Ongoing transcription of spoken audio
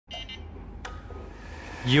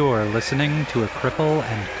You're listening to a Cripple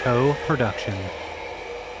and Co. production.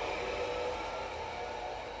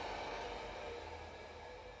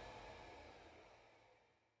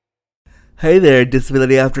 Hey there,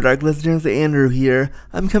 Disability After Dark listeners, Andrew here.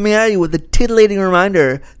 I'm coming at you with a titillating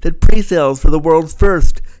reminder that pre-sales for the world's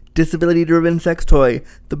first disability-driven sex toy,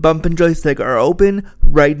 the Bump and Joystick, are open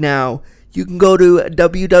right now. You can go to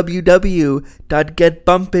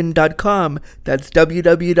www.getbumpin.com. That's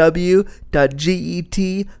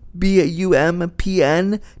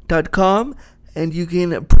www.getbumpn.com, and you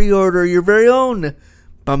can pre-order your very own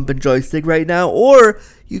Bump and Joystick right now, or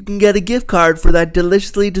you can get a gift card for that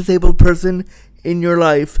deliciously disabled person in your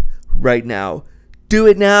life right now. Do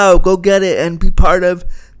it now. Go get it and be part of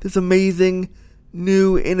this amazing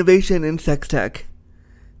new innovation in sex tech.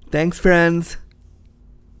 Thanks, friends.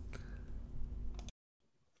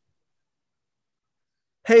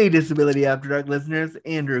 Hey, Disability After Dark listeners,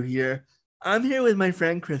 Andrew here. I'm here with my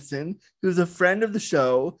friend Kristen, who's a friend of the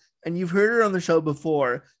show, and you've heard her on the show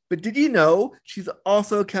before. But did you know she's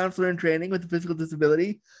also a counselor in training with a physical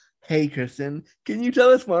disability? Hey, Kristen, can you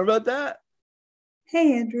tell us more about that?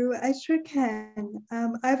 Hey, Andrew, I sure can.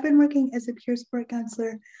 I've been working as a peer support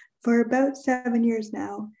counselor for about 7 years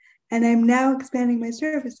now, and I'm now expanding my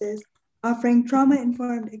services, offering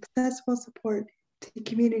trauma-informed, accessible support to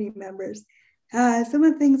community members. Some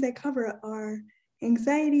of the things I cover are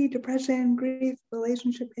anxiety, depression, grief,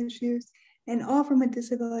 relationship issues, and all from a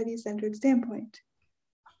disability-centered standpoint.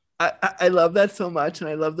 I love that so much, and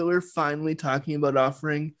I love that we're finally talking about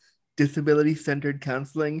offering disability-centered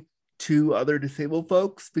counseling to other disabled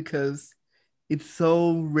folks, because it's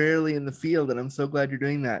so rarely in the field, and I'm so glad you're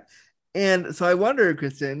doing that. And so I wonder,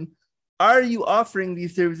 Kristen, are you offering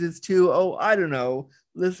these services to, I don't know,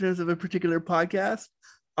 listeners of a particular podcast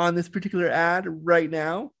on this particular ad right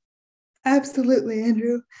now? Absolutely,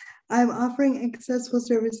 Andrew. I'm offering accessible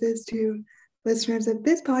services to listeners of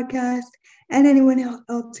this podcast and anyone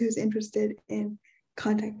else who's interested in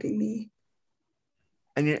contacting me.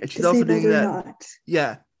 And she's also doing that. Not.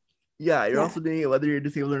 Yeah, you're also doing it whether you're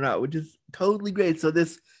disabled or not, which is totally great. So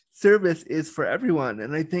this service is for everyone.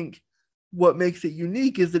 And I think what makes it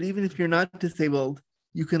unique is that even if you're not disabled,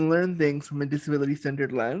 you can learn things from a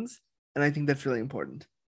disability-centered lens. And I think that's really important.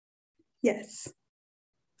 Yes.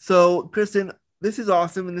 So, Kristen, this is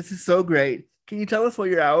awesome and this is so great. Can you tell us what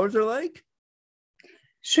your hours are like?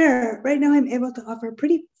 Sure. Right now, I'm able to offer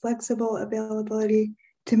pretty flexible availability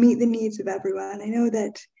to meet the needs of everyone. I know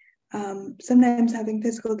that sometimes having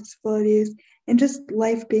physical disabilities and just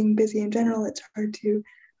life being busy in general, it's hard to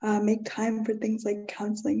make time for things like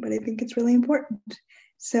counseling, but I think it's really important.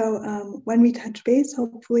 So when we touch base,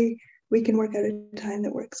 hopefully we can work out a time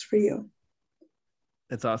that works for you.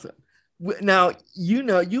 That's awesome. Now, you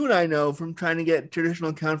and I know from trying to get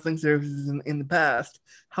traditional counseling services in the past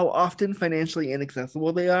how often financially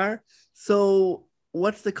inaccessible they are. So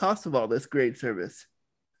what's the cost of all this great service?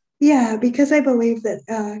 Yeah, because I believe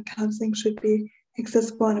that counseling should be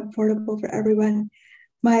accessible and affordable for everyone.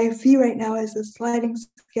 My fee right now is a sliding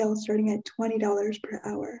scale starting at $20 per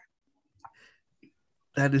hour.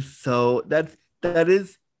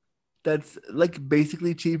 That's like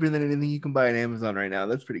basically cheaper than anything you can buy on Amazon right now.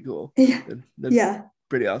 That's pretty cool. Yeah. That's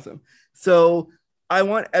pretty awesome. So I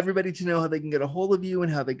want everybody to know how they can get a hold of you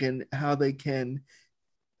and how they can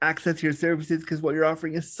access your services, because what you're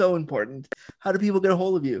offering is so important. How do people get a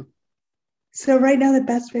hold of you? So right now, the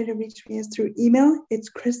best way to reach me is through email. It's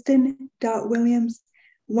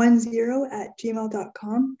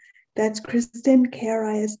kristen.williams10@gmail.com. That's Kristen,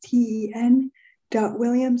 KRISTEN,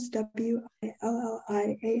 .williams, WILLIAMS,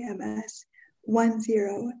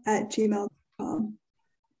 10@gmail.com.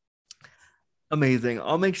 Amazing.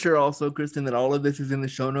 I'll make sure also, Kristen, that all of this is in the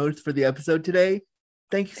show notes for the episode today.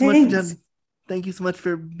 Thank you so much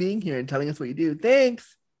for being here and telling us what you do.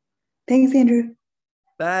 Thanks, Andrew.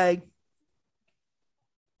 Bye.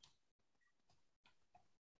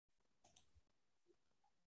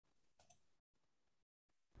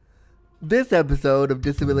 This episode of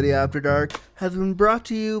Disability After Dark has been brought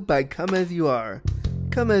to you by Come As You Are.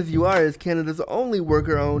 Come As You Are is Canada's only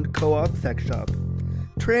worker-owned co-op sex shop.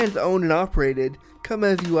 Trans-owned and operated, Come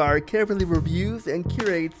As You Are carefully reviews and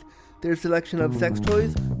curates their selection of sex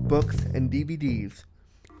toys, books, and DVDs.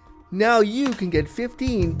 Now you can get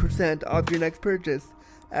 15% off your next purchase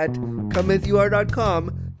at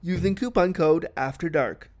comeasyouare.com using coupon code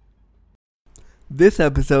AFTERDARK. This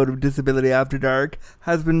episode of Disability After Dark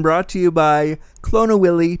has been brought to you by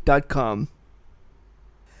Clonawilly.com.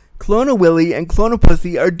 Clone-A-Willy and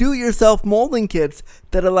Clone-A-Pussy are do-it-yourself molding kits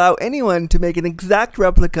that allow anyone to make an exact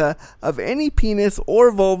replica of any penis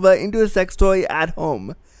or vulva into a sex toy at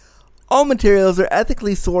home. All materials are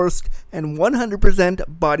ethically sourced and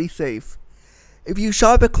 100% body safe. If you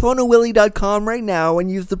shop at cloneawilly.com right now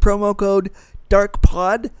and use the promo code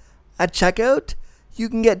DARKPOD at checkout, you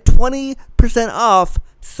can get 20% off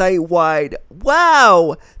site-wide.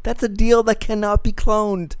 Wow! That's a deal that cannot be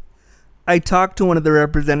cloned. I talked to one of the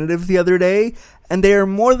representatives the other day, and they are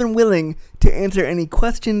more than willing to answer any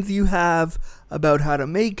questions you have about how to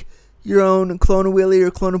make your own Clone a Willy or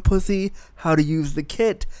Clone a Pussy, how to use the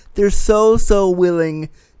kit. They're so willing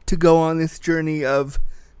to go on this journey of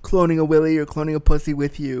cloning a Willy or cloning a Pussy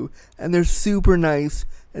with you, and they're super nice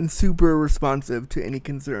and super responsive to any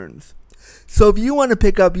concerns. So if you want to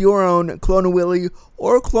pick up your own Clone a Willy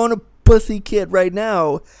or Clone a Pussy kit right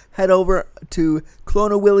now, head over to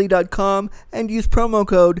cloneawilly.com and use promo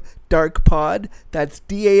code DARKPOD, that's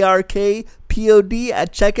DARKPOD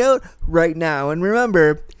at checkout right now. And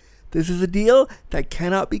remember, this is a deal that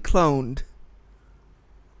cannot be cloned.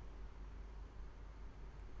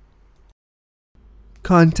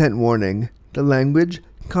 Content warning. The language,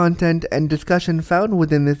 content, and discussion found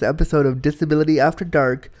within this episode of Disability After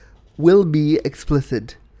Dark will be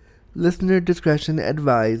explicit. Listener discretion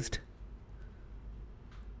advised.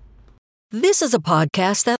 This is a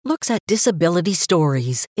podcast that looks at disability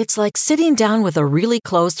stories. It's like sitting down with a really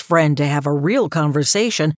close friend to have a real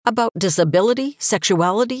conversation about disability,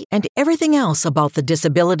 sexuality, and everything else about the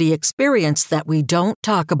disability experience that we don't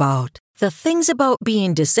talk about. The things about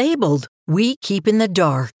being disabled, we keep in the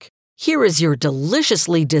dark. Here is your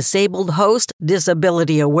deliciously disabled host,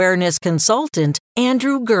 disability awareness consultant,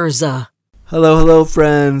 Andrew Gurza. Hello,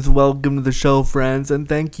 friends. Welcome to the show, friends, and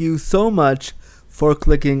thank you so much for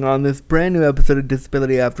clicking on this brand new episode of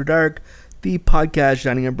Disability After Dark, the podcast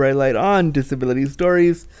shining a bright light on disability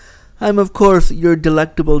stories. I'm, of course, your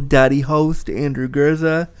delectable daddy host, Andrew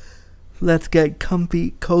Gurza. Let's get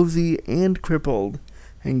comfy, cozy, and crippled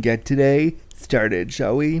and get today started,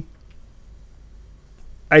 shall we?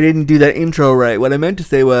 I didn't do that intro right. What I meant to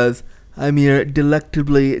say was, I'm your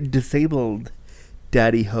delectably disabled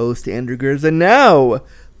daddy host, Andrew Gurza. Now,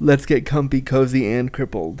 let's get comfy, cozy, and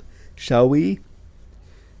crippled, shall we?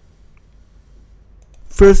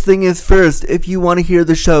 First thing is first, if you want to hear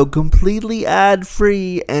the show completely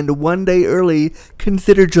ad-free and one day early,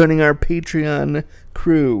 consider joining our Patreon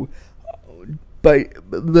crew.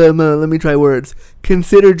 Let me try words.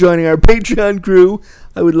 Consider joining our Patreon crew.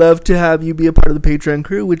 I would love to have you be a part of the Patreon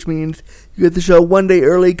crew, which means you get the show one day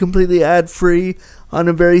early, completely ad-free, on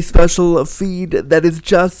a very special feed that is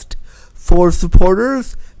just for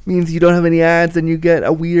supporters. Means you don't have any ads and you get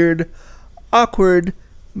a weird, awkward,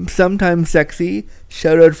 sometimes sexy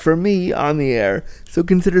shout out from me on the air. So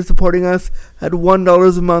consider supporting us at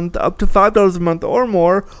 $1 a month, up to $5 a month or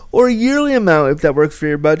more, or a yearly amount if that works for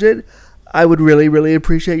your budget. I would really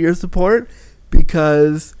appreciate your support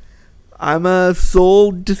because I'm a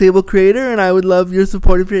sole disabled creator and I would love your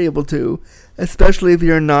support if you're able to, especially if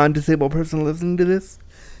you're a non-disabled person listening to this.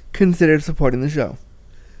 Consider supporting the show.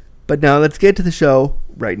 But now let's get to the show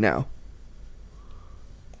right now.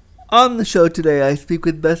 On the show today, I speak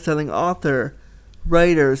with best-selling author,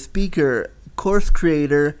 writer, speaker, course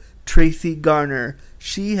creator, Tracy Garner.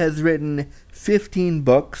 She has written 15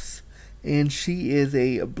 books, and she is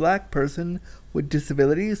a black person with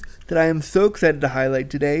disabilities that I am so excited to highlight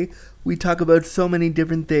today. We talk about so many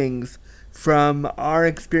different things, from our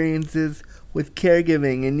experiences with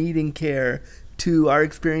caregiving and needing care, to our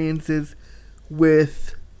experiences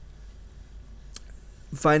with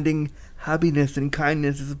finding happiness and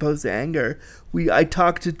kindness as opposed to anger. I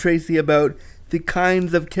talked to Tracy about the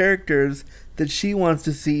kinds of characters that she wants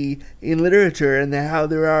to see in literature and how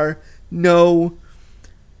there are no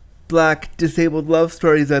black disabled love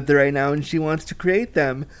stories out there right now and she wants to create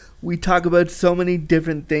them. We talk about so many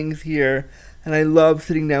different things here and I love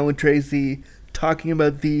sitting down with Tracy talking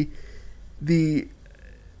about the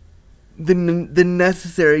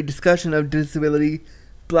necessary discussion of disability,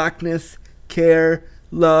 blackness, care,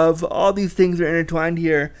 love. All these things are intertwined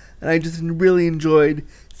here, and I just really enjoyed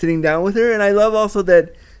sitting down with her. And I love also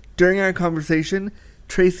that during our conversation,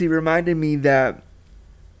 Tracy reminded me that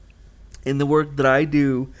in the work that I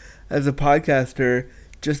do as a podcaster,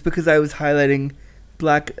 just because I was highlighting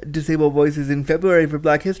black disabled voices in February for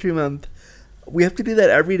Black History Month, we have to do that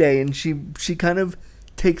every day. And she kind of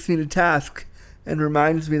takes me to task and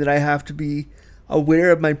reminds me that I have to be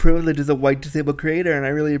aware of my privilege as a white disabled creator, and I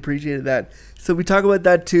really appreciated that. So we talk about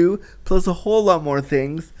that too, plus a whole lot more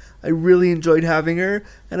things. I really enjoyed having her,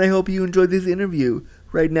 and I hope you enjoyed this interview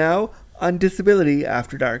right now on Disability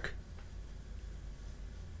After Dark.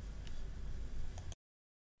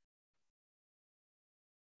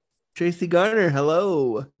 Tracy Garner,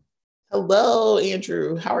 hello. Hello,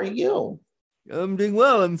 Andrew. How are you? I'm doing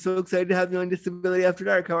well. I'm so excited to have you on Disability After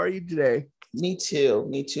Dark. How are you today? Me too.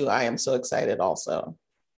 Me too. I am so excited also.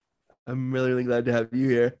 I'm really, really glad to have you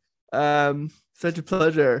here. Such a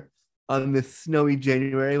pleasure on this snowy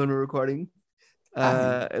January when we're recording. Um,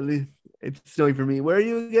 At least it's snowy for me. Where are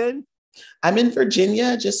you again? I'm in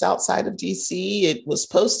Virginia, just outside of DC. It was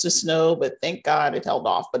supposed to snow, but thank God it held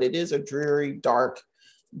off. But it is a dreary, dark,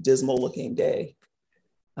 dismal looking day.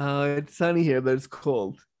 It's sunny here, but it's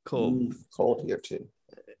cold. Cold. Cold here too.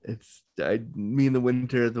 Me in the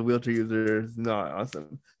winter as a wheelchair user is not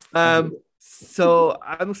awesome. I hate it. So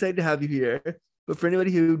I'm excited to have you here. But for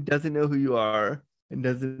anybody who doesn't know who you are and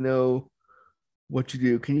doesn't know what you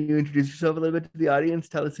do, can you introduce yourself a little bit to the audience?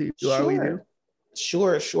 Tell us who you are, what you do.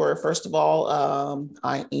 Sure. First of all,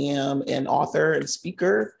 I am an author and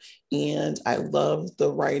speaker, and I love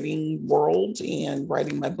the writing world and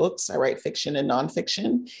writing my books. I write fiction and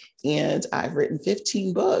nonfiction, and I've written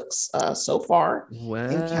 15 books so far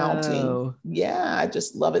and counting. Wow. Yeah, I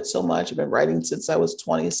just love it so much. I've been writing since I was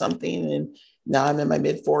 20 something, and now I'm in my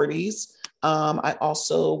mid 40s. I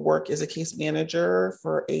also work as a case manager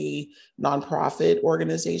for a nonprofit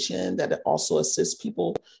organization that also assists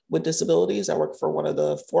people with disabilities. I work for one of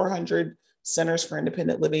the 400 centers for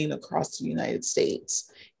independent living across the United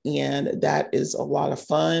States. And that is a lot of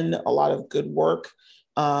fun, a lot of good work.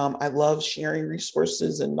 I love sharing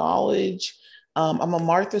resources and knowledge. I'm a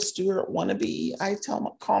Martha Stewart wannabe,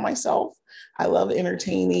 call myself. I love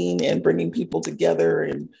entertaining and bringing people together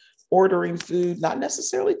and ordering food, not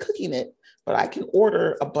necessarily cooking it, but I can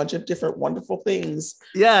order a bunch of different wonderful things.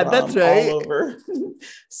 Yeah, that's right. All over.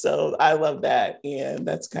 So I love that. And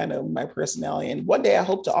that's kind of my personality. And one day I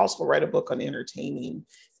hope to also write a book on entertaining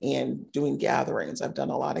and doing gatherings. I've done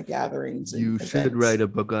a lot of gatherings. You should write a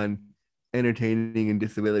book on entertaining and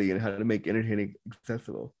disability and how to make entertaining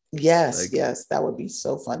accessible. Yes, that would be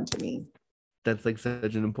so fun to me. That's like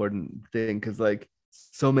such an important thing because like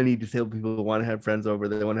so many disabled people want to have friends over,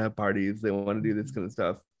 they want to have parties, they want to do this kind of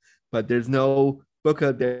stuff. But there's no book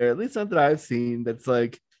out there, at least not that I've seen, that's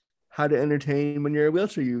like how to entertain when you're a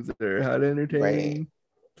wheelchair user, how to entertain. Right.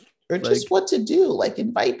 Or just what to do, like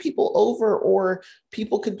invite people over, or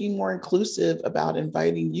people could be more inclusive about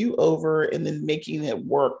inviting you over and then making it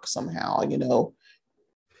work somehow,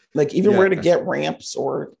 like even where to get ramps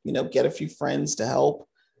or, get a few friends to help,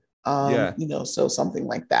 so something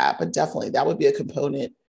like that. But definitely that would be a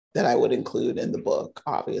component that I would include in the book,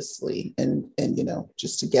 obviously, and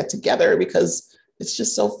just to get together because it's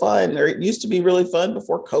just so fun. Or it used to be really fun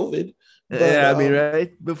before COVID. But,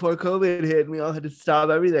 right before COVID hit, we all had to stop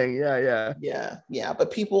everything. Yeah.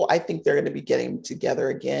 But people, I think they're going to be getting together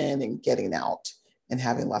again and getting out and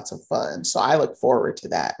having lots of fun. So I look forward to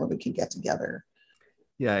that when we can get together.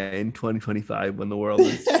 Yeah, in 2025, when the world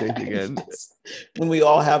is safe again. Yes. When we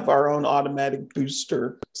all have our own automatic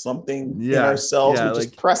booster, something in ourselves, we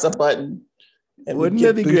just press a button. And wouldn't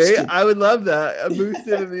that be boosted. Great? I would love that. A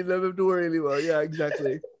boosted and you never have to worry anymore. Yeah,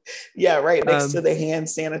 exactly. Yeah, right. Next to the hand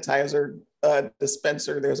sanitizer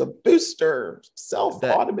dispenser, there's a booster,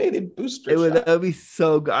 self-automated booster. That would be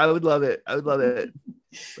so good. I would love it. I would love it.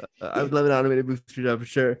 I would love an automated booster job for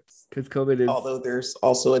sure. Because COVID is. Although there's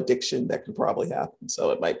also addiction that could probably happen,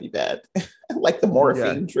 so it might be bad. Like the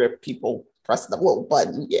morphine drip, people press the little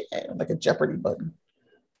button, like a Jeopardy button.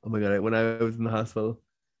 Oh my god! When I was in the hospital,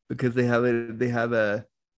 because they have they have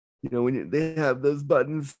those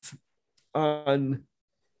buttons on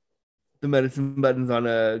the medicine buttons on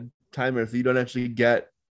a timer, so you don't actually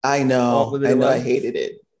get. I know. I hated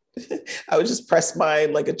it. I would just press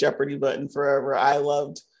mine like a Jeopardy button forever. I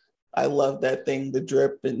loved that thing, the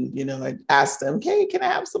drip, and I asked them, "Hey, can I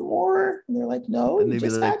have some more?" And they're like, "No." And they'd be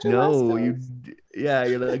like, "No, you're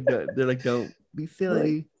like, they're like, don't be silly."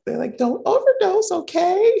 Right. They're like, "Don't overdose,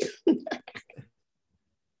 okay?"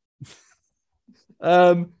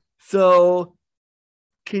 So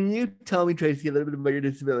can you tell me, Tracy, a little bit about your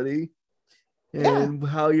disability and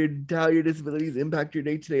how your disabilities impact your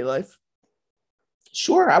day-to-day life?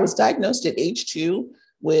 Sure. I was diagnosed at age 2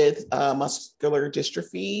 with muscular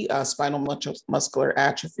dystrophy. Spinal muscular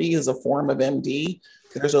atrophy is a form of MD.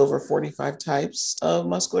 There's over 45 types of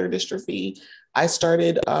muscular dystrophy. I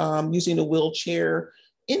started using a wheelchair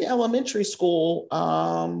in elementary school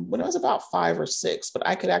when I was about 5 or 6, but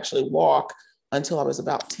I could actually walk until I was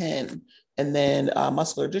about 10. And then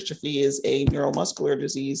muscular dystrophy is a neuromuscular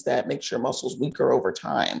disease that makes your muscles weaker over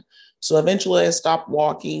time. So eventually I stopped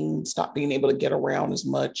walking, stopped being able to get around as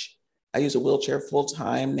much. I use a wheelchair full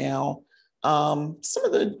time now. Some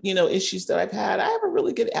of the issues that I've had, I have a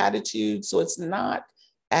really good attitude, so it's not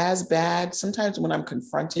as bad. Sometimes when I'm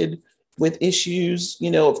confronted with issues,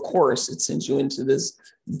 of course, it sends you into this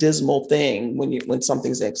dismal thing when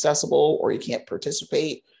something's accessible, or you can't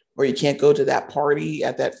participate, or you can't go to that party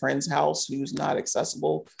at that friend's house who's not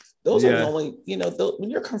accessible. Those are the only, when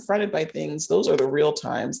you're confronted by things, those are the real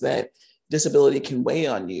times that disability can weigh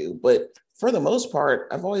on you. But for the most part,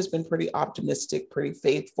 I've always been pretty optimistic, pretty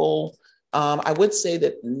faithful. I would say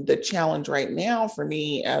that the challenge right now for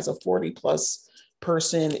me as a 40 plus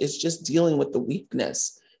person is just dealing with the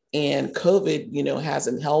weakness. And COVID,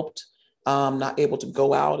 hasn't helped. Not able to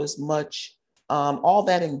go out as much. All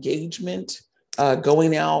that engagement,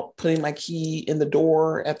 going out, putting my key in the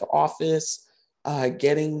door at the office,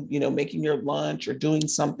 making your lunch or doing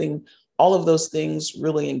something, all of those things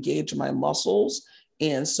really engage my muscles.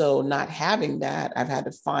 And so not having that, I've had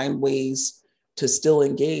to find ways to still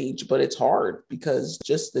engage, but it's hard because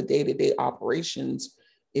just the day-to-day operations,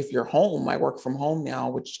 if you're home, I work from home now,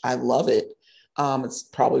 which I love it. It's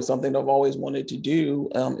probably something I've always wanted to do,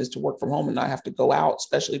 is to work from home and not have to go out,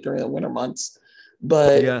 especially during the winter months.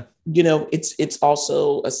 But, it's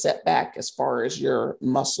also a setback as far as your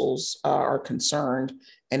muscles are concerned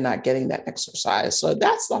and not getting that exercise. So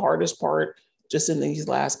that's the hardest part just in these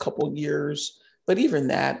last couple of years. But even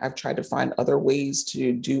that, I've tried to find other ways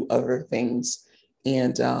to do other things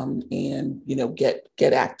and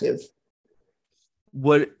get active.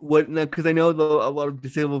 What now? Because I know a lot of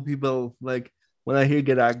disabled people, like when I hear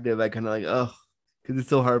get active, I kind of like, oh, because it's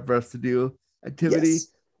so hard for us to do activity. Yes.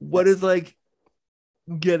 What does like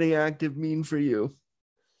getting active mean for you?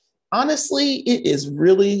 Honestly, it is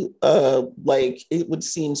really it would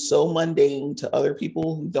seem so mundane to other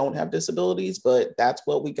people who don't have disabilities, but that's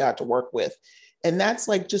what we got to work with. And that's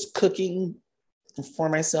like just cooking for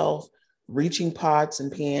myself, reaching pots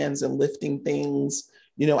and pans and lifting things.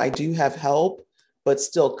 I do have help, but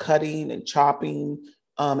still cutting and chopping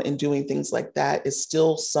and doing things like that is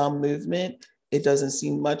still some movement. It doesn't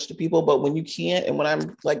seem much to people, but when you can't, and when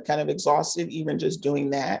I'm like kind of exhausted, even just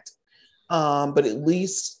doing that, but at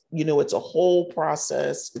least, it's a whole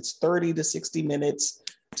process. It's 30 to 60 minutes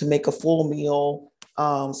to make a full meal.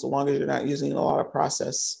 So long as you're not using a lot of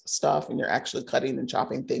processed stuff and you're actually cutting and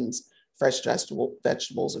chopping things, fresh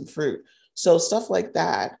vegetables and fruit. So stuff like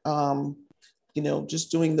that,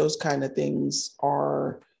 just doing those kind of things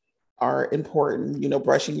are important,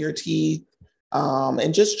 brushing your teeth,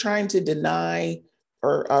 and just trying to deny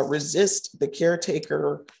or resist the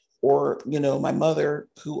caretaker or, my mother,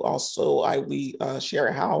 who also we share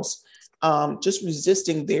a house, just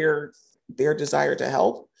resisting their desire to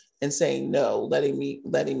help and saying no, letting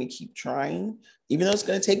me keep trying, even though it's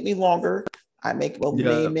going to take me longer. I may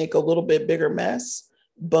make a little bit bigger mess,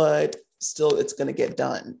 but still it's going to get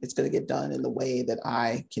done. It's going to get done in the way that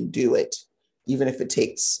I can do it, even if it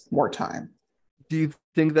takes more time. Do you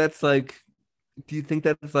think that's like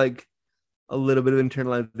a little bit of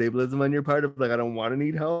internalized ableism on your part of like, I don't want to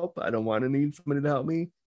need help. I don't want to need somebody to help me.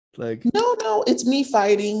 Like, no, it's me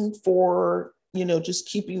fighting for, just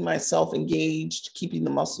keeping myself engaged, keeping the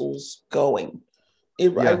muscles going. I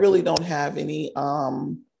really don't have any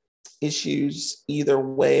issues either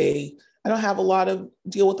way. I don't have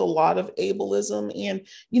deal with a lot of ableism. And,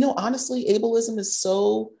 honestly, ableism is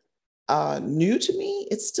so new to me.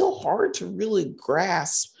 It's still hard to really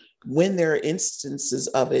grasp when there are instances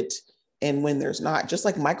of it and when there's not. Just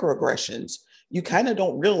like microaggressions, you kind of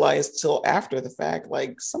don't realize till after the fact,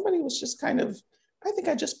 like somebody was just kind of, I think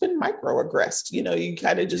I just been microaggressed, you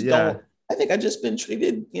kind of just don't, I think I just been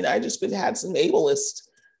treated, I just had some ableist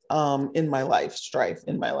in my life, strife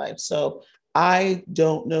in my life. So I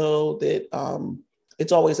don't know that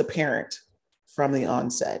it's always apparent from the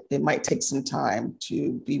onset. It might take some time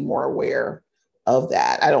to be more aware of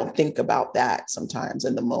that. I don't think about that sometimes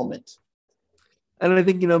in the moment. And I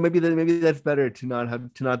think, maybe that's better to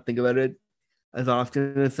not think about it as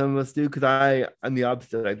often as some of us do, because I'm the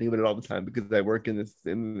opposite. I think about it all the time because I work in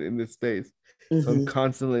this space. Mm-hmm. So I'm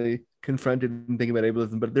constantly confronted and thinking about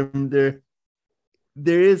ableism. But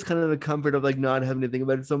there is kind of the comfort of like not having to think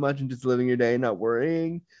about it so much and just living your day and not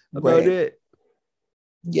worrying about it.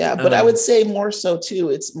 Yeah, but I would say more so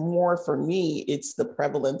too. It's more for me. It's the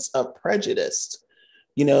prevalence of prejudice.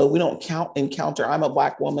 We don't encounter. I'm a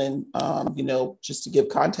Black woman, just to give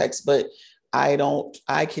context, but I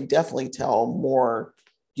can definitely tell more,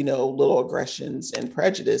 little aggressions and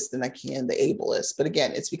prejudice than I can the ableist. But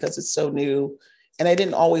again, it's because it's so new and I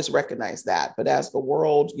didn't always recognize that. But as the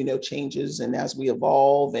world, changes and as we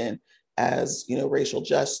evolve and as, racial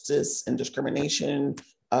justice and discrimination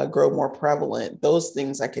grow more prevalent, those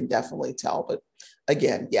things I can definitely tell. But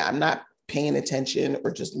again, I'm not paying attention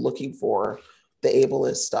or just looking for the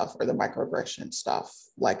ableist stuff or the microaggression stuff.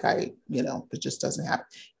 Like it just doesn't happen.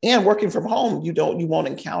 And working from home, you won't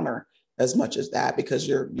encounter as much as that because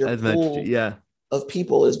your As pool much, yeah. of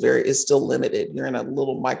people is still limited. You're in a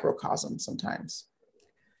little microcosm sometimes.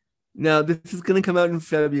 Now, this is going to come out in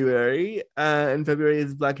February, and February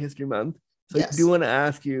is Black History Month. So Yes. I do want to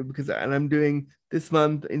ask you, and I'm doing this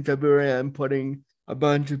month in February, I'm putting a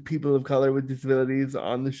bunch of people of color with disabilities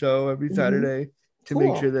on the show every Saturday to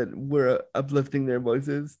make sure that we're uplifting their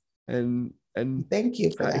voices and thank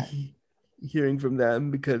you for that. Hearing from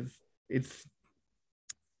them, because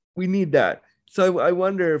we need that. So I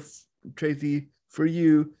wonder if, Tracy, for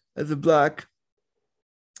you as a Black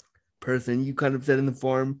person, you kind of said in the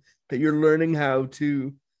form that you're learning how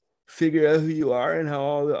to figure out who you are and how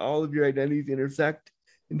all of your identities intersect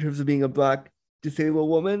in terms of being a Black disabled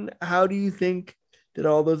woman. How do you think that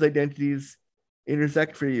all those identities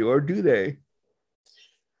intersect for you, or do they?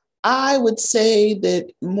 I would say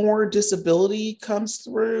that more disability comes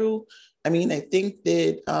through. I mean, I think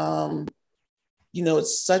that,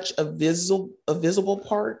 it's such a visible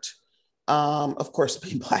part. Of course,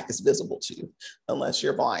 being Black is visible too, unless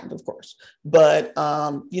you're blind, of course. But,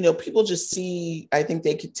 people just see, I think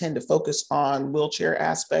they could tend to focus on wheelchair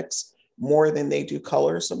aspects more than they do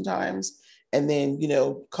color sometimes. And then,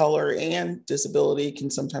 color and disability can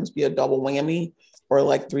sometimes be a double whammy or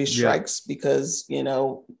like three strikes because,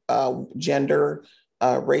 gender,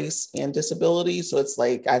 race, and disability. So it's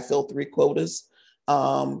like I fill 3 quotas,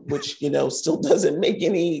 which, still doesn't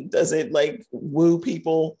like woo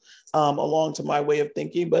people along to my way of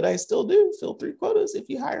thinking, but I still do fill 3 quotas if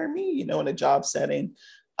you hire me, in a job setting.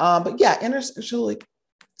 But yeah,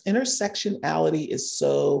 intersectionality is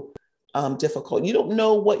so difficult. You don't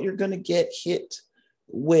know what you're going to get hit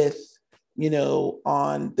with,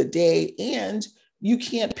 on the day. And you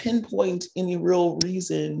can't pinpoint any real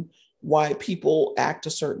reason why people act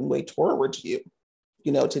a certain way towards you.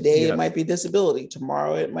 Today it might be disability,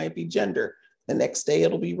 tomorrow it might be gender, the next day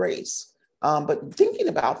it'll be race. But thinking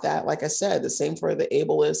about that, like I said, the same for the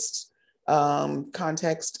ableist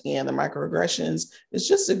context and the microaggressions, it's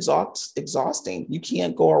just exhausting. You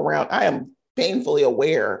can't go around. I am painfully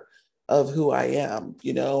aware of who I am,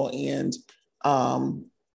 and, of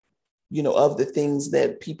the things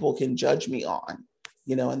that people can judge me on,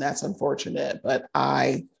 and that's unfortunate, but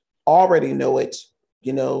I already know it,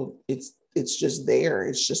 it's just there.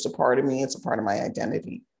 It's just a part of me. It's a part of my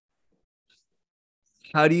identity.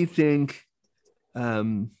 How do you think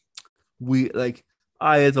I,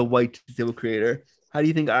 as a white disabled creator, how do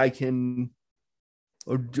you think I can,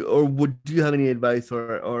 do you have any advice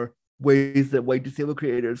or ways that white disabled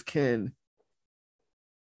creators can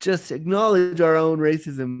just acknowledge our own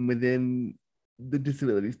racism within the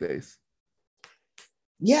disability space?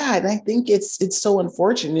 Yeah, and I think it's so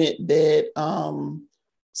unfortunate that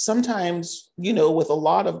sometimes, with a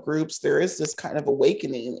lot of groups, there is this kind of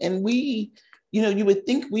awakening, and we, you would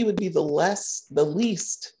think we would be the least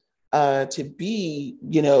to be,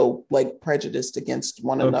 like prejudiced against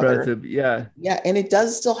one another. Oppressive, yeah. Yeah, and it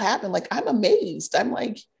does still happen. Like, I'm amazed. I'm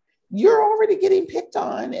like, you're already getting picked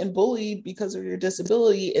on and bullied because of your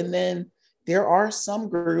disability, and then there are some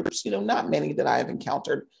groups, not many that I've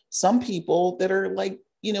encountered, some people that are like,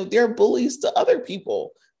 they're bullies to other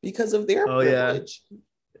people because of their privilege.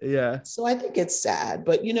 Yeah. So I think it's sad,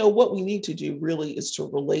 but what we need to do really is to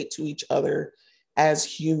relate to each other as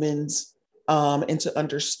humans, and to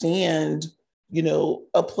understand,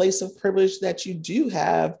 a place of privilege that you do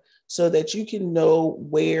have so that you can know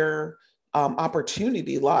where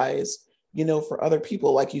opportunity lies, for other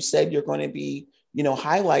people. Like you said, you're going to be,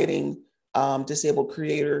 highlighting disabled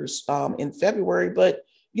creators in February, but,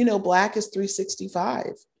 Black is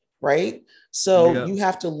 365, right? So you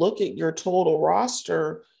have to look at your total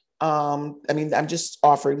roster. I mean, I'm just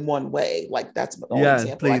offering one way, like that's the only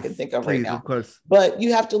example I can think of right now. Of course. But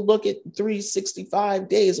you have to look at 365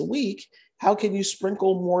 days a week. How can you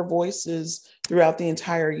sprinkle more voices throughout the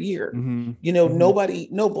entire year? Nobody,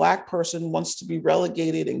 no Black person wants to be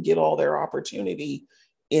relegated and get all their opportunity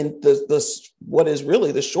in what is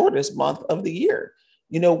really the shortest month of the year.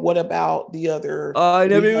 What about the other? I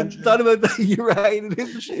never even thought about that. You're right. It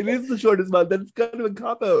is the shortest month. That's kind of a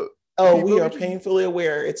cop-out. Oh, we are painfully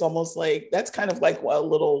aware. It's almost like that's kind of like a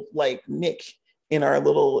little like nick in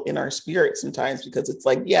our spirit sometimes, because it's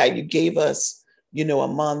like, yeah, you gave us, a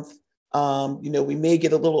month. We may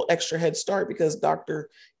get a little extra head start because Dr.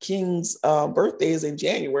 King's birthday is in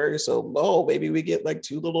January. So, maybe we get like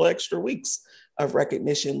 2 little extra weeks of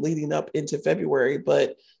recognition leading up into February.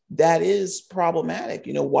 But that is problematic.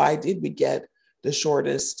 Why did we get the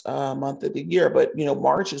shortest month of the year? But,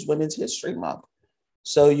 March is Women's History Month.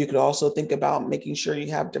 So you could also think about making sure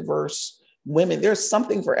you have diverse women. There's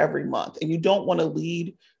something for every month, and you don't want to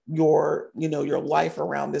lead your life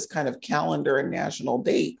around this kind of calendar and national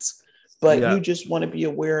dates, but Yeah. you just want to be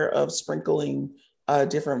aware of sprinkling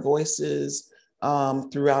different voices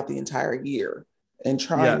throughout the entire year and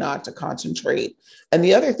try Yeah. not to concentrate. And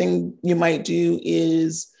the other thing you might do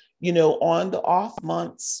is, on the off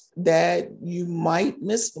months that you might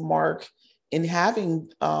miss the mark in having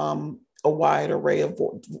a wide array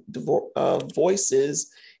of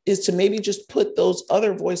voices, is to maybe just put those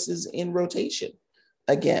other voices in rotation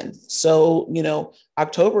again. So,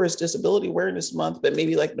 October is Disability Awareness Month, but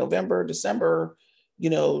maybe like November, December,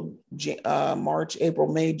 March, April,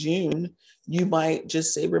 May, June, you might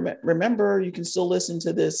just say, remember, you can still listen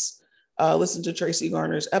to this, listen to Tracy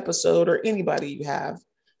Garner's episode or anybody you have.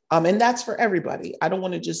 And that's for everybody. I don't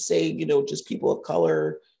want to just say, just people of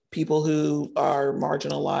color, people who are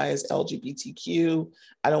marginalized, LGBTQ.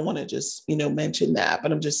 I don't want to just, mention that,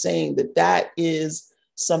 but I'm just saying that is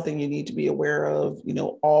something you need to be aware of,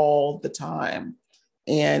 all the time.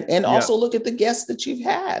 And Yeah. also look at the guests that you've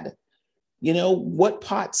had. What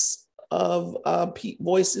pots of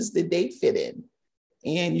voices did they fit in?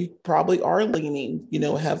 And you probably are leaning,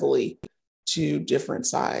 heavily to different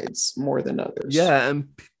sides more than others. Yeah, and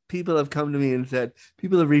people have come to me and said,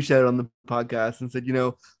 people have reached out on the podcast and said,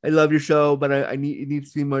 I love your show, but it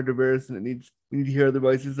needs to be more diverse, and we need to hear other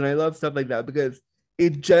voices. And I love stuff like that because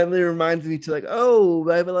it gently reminds me to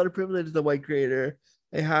I have a lot of privilege as a white creator.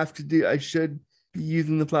 I should be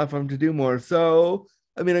using the platform to do more. So,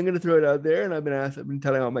 I'm going to throw it out there, and I've been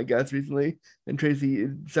telling all my guests recently, and Tracy,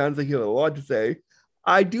 it sounds like you have a lot to say.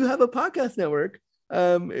 I do have a podcast network.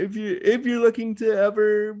 If you're looking to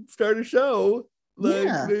ever start a show,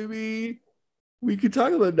 maybe we could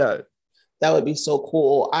talk about that. That would be so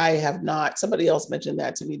cool. I have not. Somebody else mentioned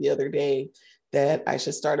that to me the other day, that I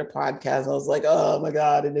should start a podcast. I was like, oh my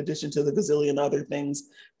God, in addition to the gazillion other things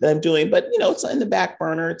that I'm doing. But, it's in the back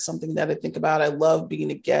burner. It's something that I think about. I love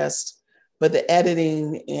being a guest, but the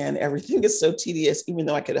editing and everything is so tedious, even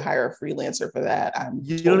though I could hire a freelancer for that.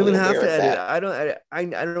 You don't even have to edit. I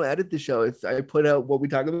don't edit the show. I put out what we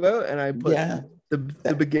talk about, and I put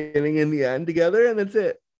the beginning and the end together, and that's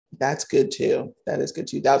it. That's good too. That is good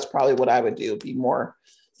too. That's probably what I would do. Be more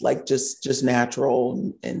like just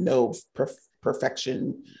natural and no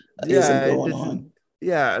perfection isn't going on.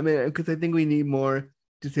 Yeah, because I think we need more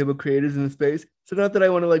disabled creators in the space. So not that I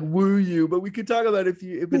want to woo you, but we could talk about if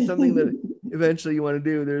it's something that eventually you want to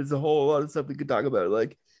do. There's a whole lot of stuff we could talk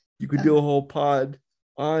about. You could do a whole pod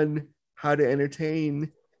on how to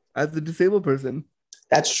entertain as a disabled person.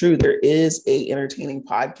 That's true. There is a entertaining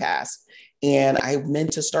podcast, and I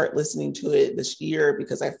meant to start listening to it this year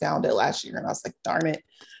because I found it last year and I was like, darn it.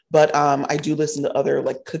 But I do listen to other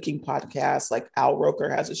cooking podcasts, like Al Roker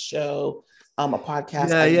has a show, a podcast.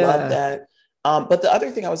 Yeah, I love that. But the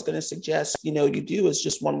other thing I was going to suggest, you do is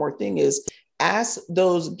just one more thing is ask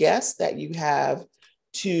those guests that you have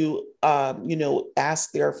to,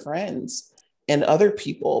 ask their friends and other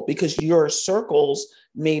people, because your circles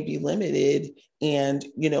may be limited. And,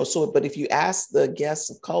 but if you ask the guests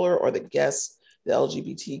of color or the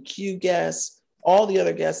LGBTQ guests, all the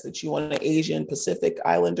other guests that you want, an Asian, Pacific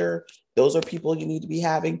Islander, those are people you need to be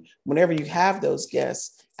having. Whenever you have those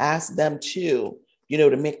guests, ask them to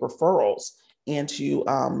make referrals and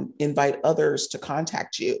to invite others to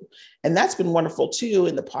contact you. And that's been wonderful too.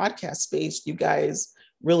 In the podcast space, you guys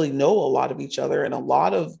really know a lot of each other, and a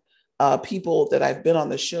lot of people that I've been on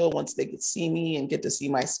the show, once they get see me and get to see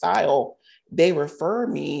my style, they refer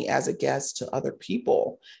me as a guest to other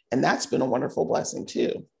people. And that's been a wonderful blessing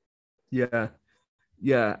too. Yeah.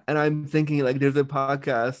 Yeah. And I'm thinking there's a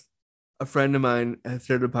podcast, a friend of mine has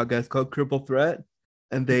started a podcast called Cripple Threat,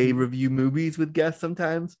 and they review movies with guests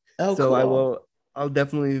sometimes. Oh, so cool. I'll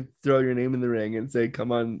definitely throw your name in the ring and say,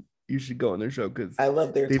 come on, you should go on their show. Because I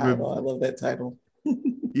love their title. I love that title.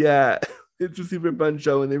 Yeah. It's a super fun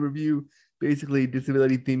show, and they review basically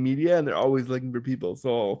disability themed media, and they're always looking for people.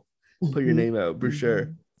 So I'll put your name out for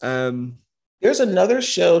sure. There's another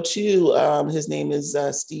show too. His name is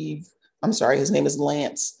his name is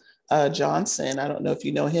Lance Johnson. I don't know if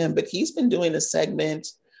you know him, but he's been doing a segment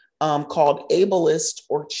called Ableist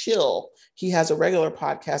or Chill. He has a regular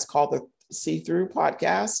podcast called the See Through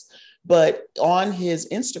Podcast, but on his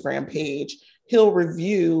Instagram page, he'll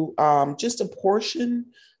review just a portion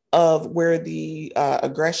of where the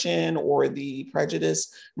aggression or the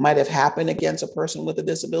prejudice might have happened against a person with a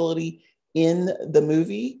disability in the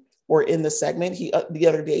movie or in the segment. The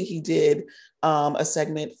other day he did a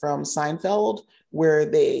segment from Seinfeld where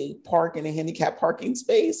they park in a handicap parking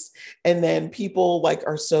space, and then people like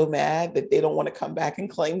are so mad that they don't want to come back and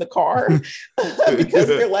claim the car because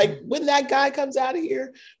they're like, when that guy comes out of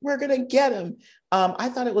here, we're going to get him. I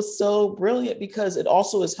thought it was so brilliant because it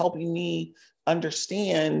also is helping me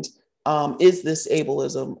understand, is this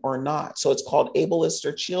ableism or not? So it's called Ableist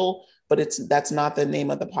or Chill, but that's not the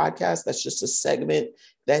name of the podcast. That's just a segment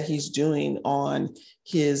that he's doing on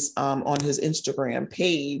his Instagram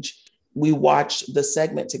page. We watched the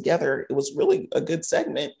segment together. It was really a good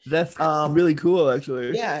segment. That's really cool,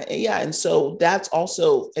 actually. Yeah. And so that's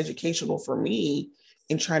also educational for me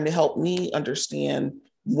in trying to help me understand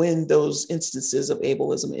when those instances of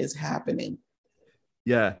ableism is happening.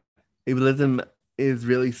 Yeah. Ableism is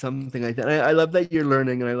really something I think. I love that you're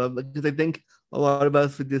learning, and I love because I think a lot of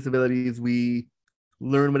us with disabilities, we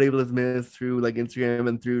learn what ableism is through like Instagram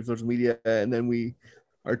and through social media, and then we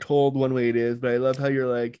are told one way it is. But I love how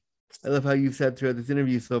you've said throughout this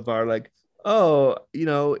interview so far, like, oh,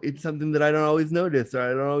 it's something that I don't always notice or I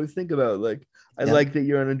don't always think about. Like, I like that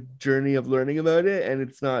you're on a journey of learning about it, and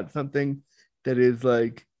it's not something that is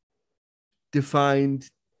like defined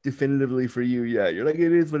definitively for you. Yeah, you're like,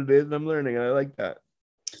 it is what it is, and I'm learning, and I like that.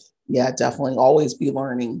 Yeah, definitely. Always be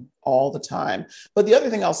learning all the time. But the other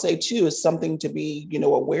thing I'll say too is something to be,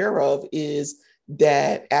 aware of is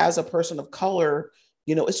that as a person of color,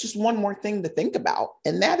 it's just one more thing to think about.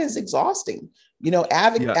 And that is exhausting.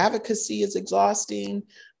 Advocacy is exhausting.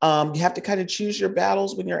 You have to kind of choose your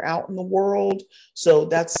battles when you're out in the world. So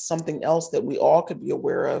that's something else that we all could be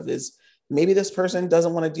aware of is maybe this person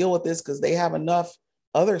doesn't want to deal with this because they have enough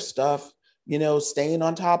other stuff, staying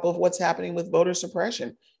on top of what's happening with voter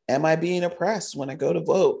suppression. Am I being oppressed when I go to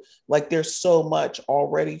vote? Like there's so much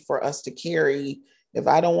already for us to carry. If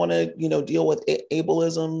I don't want to, deal with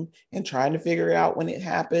ableism and trying to figure it out when it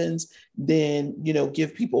happens, then,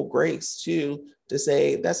 give people grace too, to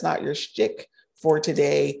say, that's not your shtick for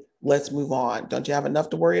today. Let's move on. Don't you have enough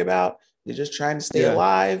to worry about? You're just trying to stay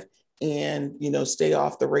alive and, stay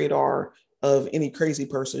off the radar of any crazy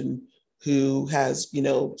person who has,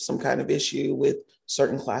 some kind of issue with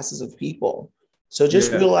certain classes of people. So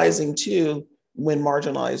just realizing too, when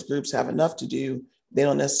marginalized groups have enough to do, they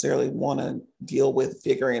don't necessarily want to deal with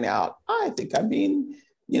figuring out, I think I'm being,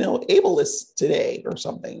 ableist today or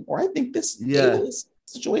something, or I think this ableist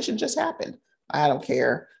situation just happened. I don't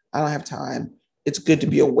care. I don't have time. It's good to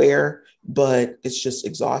be aware, but it's just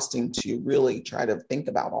exhausting to really try to think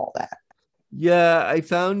about all that. Yeah, I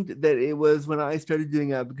found that it was when I started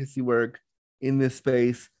doing advocacy work in this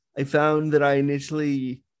space, I found that I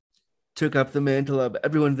initially took up the mantle of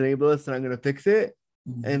everyone's an ableist and I'm going to fix it.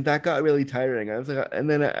 Mm-hmm. And that got really tiring. I was like, and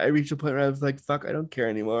then I reached a point where I was like, fuck, I don't care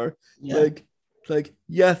anymore. Yeah. Like,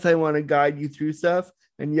 yes, I want to guide you through stuff.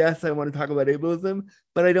 And yes, I want to talk about ableism,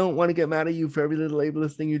 but I don't want to get mad at you for every little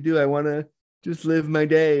ableist thing you do. I want to just live my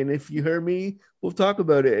day. And if you hear me, we'll talk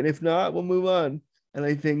about it. And if not, we'll move on. And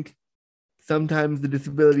I think sometimes the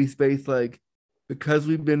disability space, like, because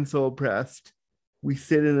we've been so oppressed, we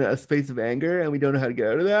sit in a space of anger and we don't know how to get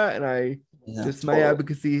out of that. And my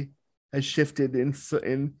advocacy has shifted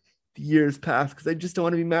in years past because I just don't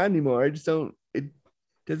want to be mad anymore. It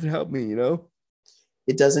doesn't help me,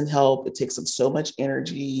 It doesn't help. It takes up so much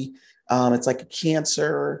energy. It's like a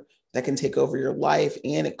cancer that can take over your life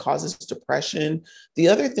and it causes depression. The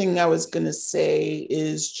other thing I was going to say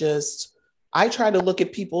is just, I try to look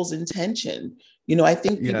at people's intention. I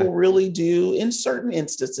think people really do in certain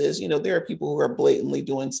instances, there are people who are blatantly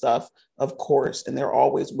doing stuff, of course, and there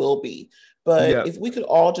always will be. But if we could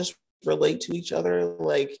all just relate to each other,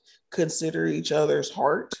 like consider each other's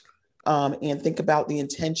heart, and think about the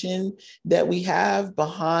intention that we have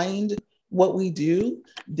behind what we do,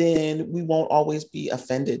 then we won't always be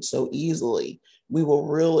offended so easily. We will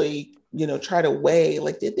really, try to weigh,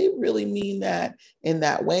 like, did they really mean that in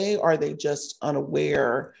that way? Are they just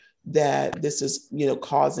unaware that this is,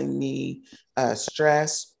 causing me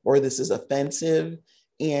stress or this is offensive?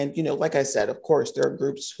 And, like I said, of course, there are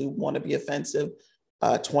groups who want to be offensive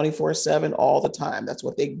 24/7 all the time. That's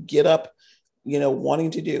what they get up,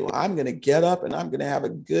 wanting to do. I'm going to get up and I'm going to have a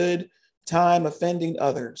good time offending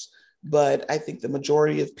others. But I think the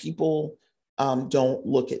majority of people don't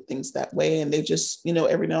look at things that way. And they just,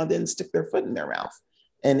 every now and then stick their foot in their mouth.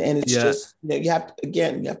 And it's just, you have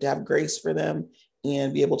to have grace for them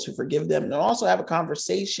and be able to forgive them and also have a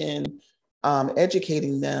conversation,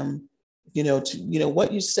 educating them,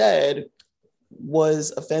 what you said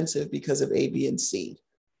was offensive because of A, B, and C,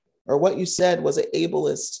 or what you said was an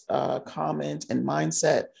ableist comment and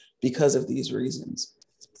mindset because of these reasons.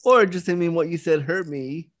 Or just, what you said hurt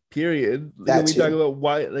me, period. Can we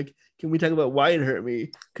talk about why it hurt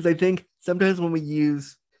me? Because I think sometimes when we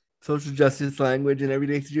use social justice language in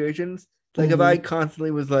everyday situations, like if I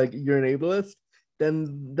constantly was like, you're an ableist,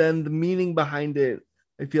 then the meaning behind it,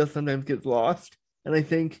 I feel sometimes gets lost. And I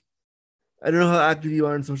think, I don't know how active you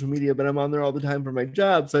are on social media, but I'm on there all the time for my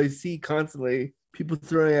job. So I see constantly people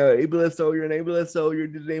throwing out ableist, oh, you're an ableist, oh, you're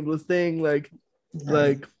doing an ableist thing.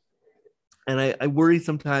 Right. And I worry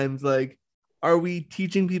sometimes, like, are we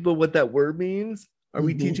teaching people what that word means? Are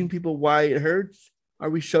we teaching people why it hurts? Are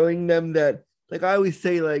we showing them that, like I always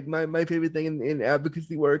say, like my favorite thing in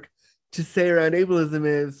advocacy work to say around ableism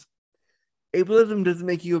is ableism doesn't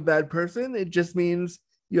make you a bad person. It just means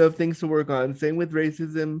you have things to work on. Same with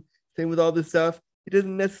racism, same with all this stuff. It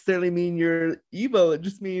doesn't necessarily mean you're evil. It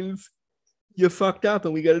just means you fucked up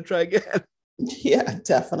and we got to try again. Yeah,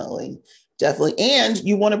 definitely. Definitely. And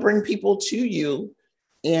you want to bring people to you,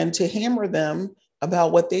 and to hammer them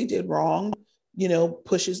about what they did wrong,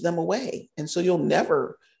 pushes them away. And so you'll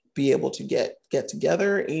never be able to get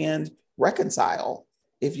together and reconcile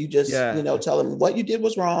if you just, tell them what you did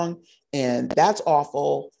was wrong and that's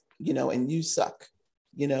awful, and you suck.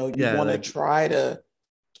 You want to try to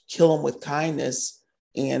kill them with kindness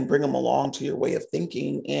and bring them along to your way of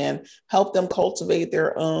thinking and help them cultivate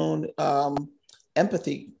their own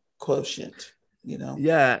empathy quotient,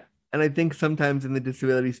 Yeah. And I think sometimes in the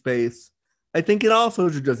disability space, I think in all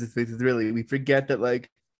social justice spaces, really, we forget that like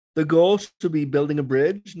the goal should be building a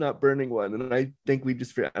bridge, not burning one. And I think we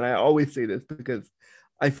just, and I always say this because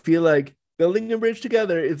I feel like building a bridge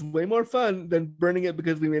together is way more fun than burning it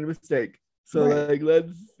because we made a mistake. So like,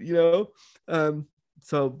 let's,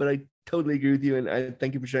 but I totally agree with you. And I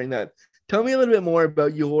thank you for sharing that. Tell me a little bit more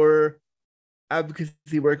about your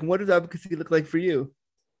advocacy work and what does advocacy look like for you?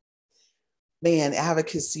 Man,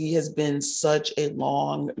 advocacy has been such a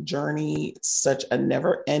long journey, such a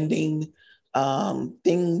never ending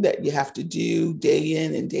thing that you have to do day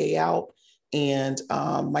in and day out. And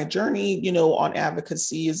my journey, on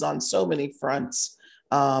advocacy is on so many fronts.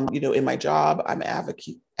 In my job, I'm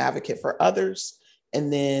an advocate for others.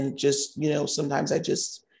 And then just, sometimes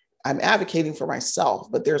I'm advocating for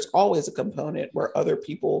myself, but there's always a component where other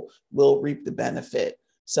people will reap the benefit.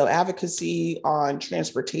 So advocacy on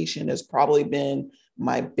transportation has probably been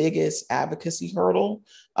my biggest advocacy hurdle,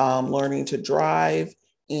 learning to drive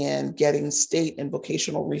and getting state and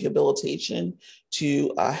vocational rehabilitation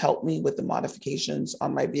to help me with the modifications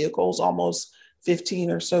on my vehicles almost 15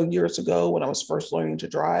 or so years ago when I was first learning to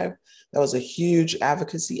drive. That was a huge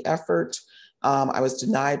advocacy effort. I was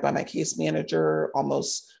denied by my case manager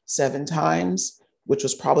almost 7 times, which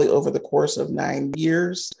was probably over the course of 9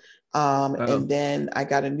 years. And then I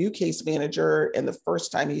got a new case manager, and the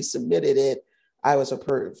first time he submitted it, I was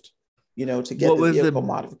approved, to get the vehicle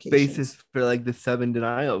modifications. Basis for like the 7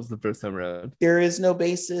 denials the first time around? There is no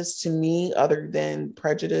basis to me other than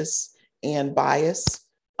prejudice and bias.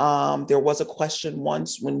 There was a question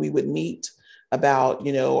once when we would meet about,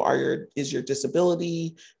 is your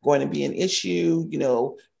disability going to be an issue?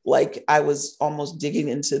 Like I was almost digging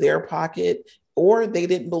into their pocket, or they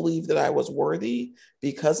didn't believe that I was worthy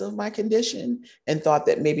because of my condition and thought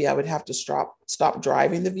that maybe I would have to stop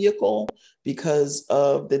driving the vehicle because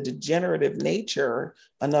of the degenerative nature,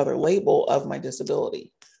 another label of my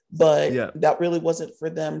disability. But that really wasn't for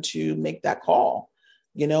them to make that call.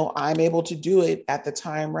 I'm able to do it at the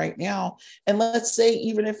time right now. And let's say,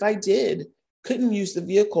 even if I couldn't use the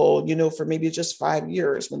vehicle, for maybe just 5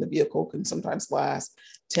 years, when the vehicle can sometimes last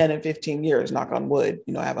 10 and 15 years, knock on wood.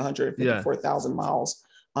 I have 154,000 miles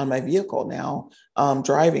on my vehicle now,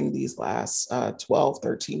 driving these last 12,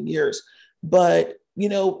 13 years. But,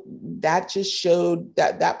 that just showed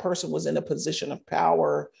that that person was in a position of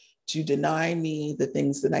power to deny me the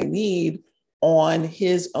things that I need on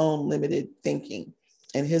his own limited thinking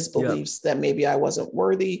and his beliefs that maybe I wasn't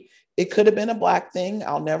worthy. It could have been a Black thing.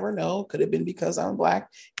 I'll never know. Could have been because I'm Black.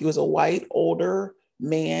 He was a white, older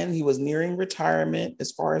man. He was nearing retirement,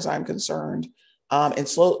 as far as I'm concerned. And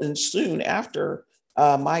soon after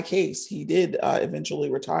my case, he did eventually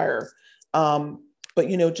retire. But,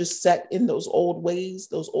 just set in those old ways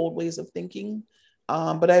of thinking.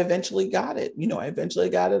 But I eventually got it.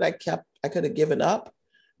 I could have given up,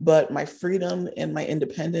 but my freedom and my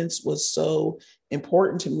independence was so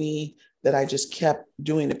important to me that I just kept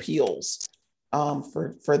doing appeals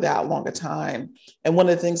for that long a time. And one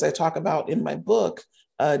of the things I talk about in my book,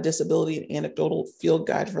 Disability and Anecdotal Field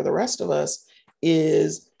Guide for the Rest of Us,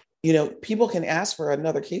 is, people can ask for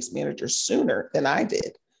another case manager sooner than I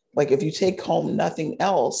did. Like, if you take home nothing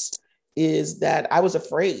else, is that I was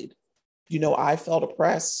afraid. I felt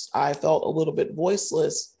oppressed. I felt a little bit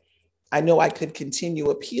voiceless. I know I could continue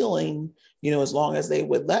appealing, as long as they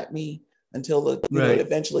would let me. until it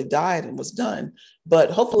eventually died and was done.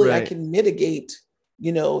 But hopefully I can mitigate,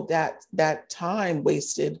 that time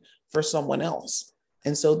wasted for someone else.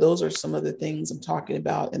 And so those are some of the things I'm talking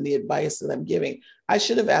about and the advice that I'm giving. I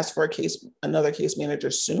should have asked for another case manager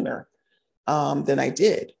sooner than I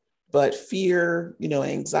did. But fear,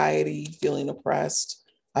 anxiety, feeling oppressed,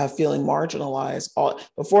 feeling marginalized,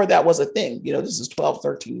 before that was a thing, this is 12,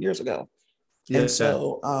 13 years ago. Yeah. And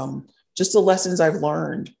so just the lessons I've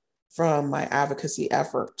learned from my advocacy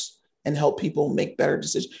efforts and help people make better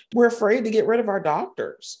decisions. We're afraid to get rid of our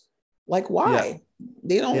doctors. Like, why?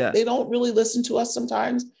 Yeah. They don't really listen to us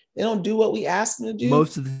sometimes. They don't do what we ask them to do.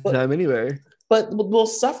 Most of the time anyway. But we'll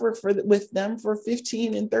suffer with them for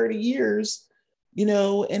 15 and 30 years,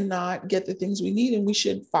 and not get the things we need, and we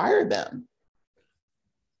should fire them.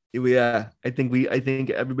 Yeah, I think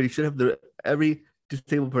everybody should have every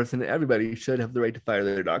disabled person, everybody should have the right to fire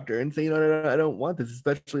their doctor and say, no, I don't want this,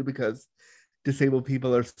 especially because disabled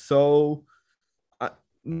people are so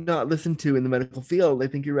not listened to in the medical field. I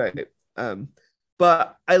think you're right.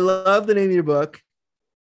 But I love the name of your book,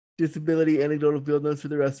 Disability Anecdotal Field Notes for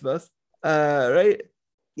the Rest of Us. Right?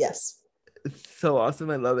 Yes. It's so awesome.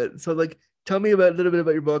 I love it. So tell me a little bit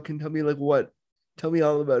about your book and tell me tell me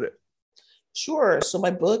all about it. Sure. So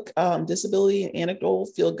my book, Disability and Anecdotal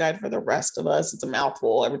Field Guide for the Rest of Us. It's a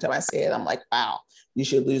mouthful. Every time I say it, I'm like, wow, you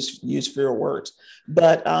should use fewer words.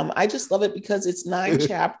 But I just love it because it's 9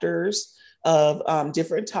 chapters of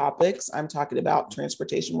different topics. I'm talking about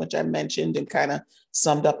transportation, which I mentioned and kind of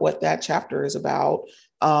summed up what that chapter is about.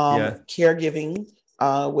 Caregiving,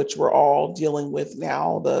 which we're all dealing with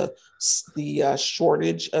now, the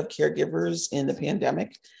shortage of caregivers in the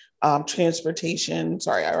pandemic. Transportation,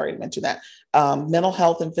 sorry, I already mentioned that. Mental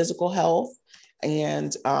health and physical health,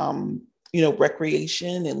 and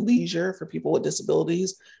recreation and leisure for people with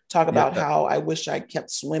disabilities. Talk about how I wish I kept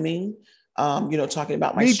swimming. Talking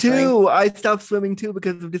about my strength. Me too. I stopped swimming too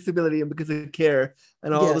because of disability and because of care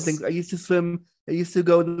and all the things. I used to swim. I used to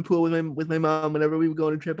go in the pool with my mom whenever we would go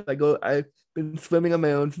on a trip. I've been swimming on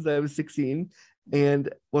my own since I was 16, and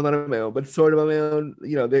well, not on my own, but sort of on my own.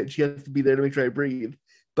 She has to be there to make sure I breathe.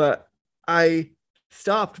 But I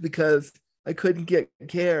stopped because I couldn't get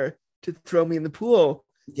care to throw me in the pool.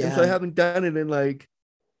 Yeah. And so I haven't done it in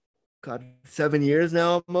 7 years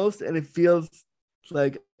now almost. And it feels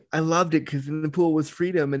like I loved it because in the pool was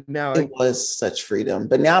freedom. And now it was such freedom.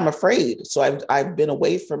 But now I'm afraid. So I've been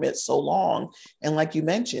away from it so long. And like you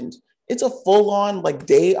mentioned, it's a full-on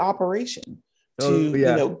day operation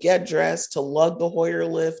to get dressed, to lug the Hoyer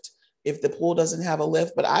lift if the pool doesn't have a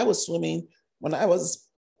lift. But I was swimming when I was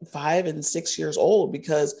 5 and 6 years old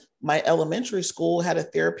because my elementary school had a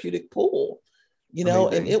therapeutic pool,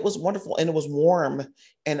 and it was wonderful and it was warm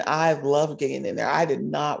and I loved getting in there. I did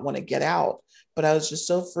not want to get out, but I was just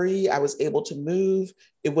so free. I was able to move.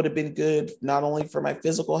 It would have been good, not only for my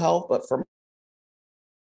physical health, but for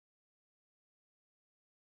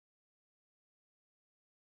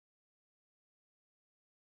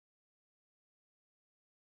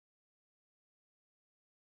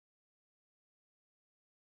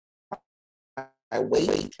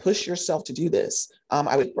weight. Push yourself to do this.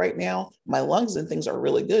 Right now, my lungs and things are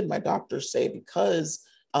really good. My doctors say because,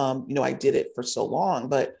 I did it for so long,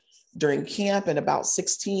 but during camp and about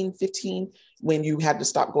 16, 15, when you had to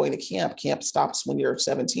stop going to camp stops when you're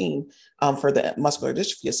 17 for the Muscular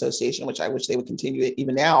Dystrophy Association, which I wish they would continue it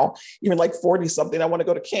even now, even 40 something. I want to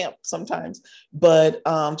go to camp sometimes, but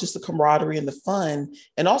just the camaraderie and the fun.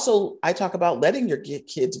 And also I talk about letting your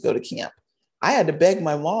kids go to camp. I had to beg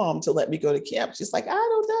my mom to let me go to camp. She's like, I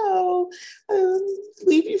don't know,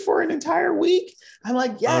 leave you for an entire week. I'm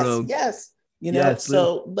like, yes.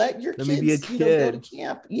 So let your kids, go to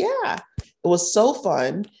camp. Yeah, it was so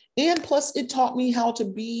fun. And plus it taught me how to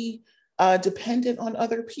be dependent on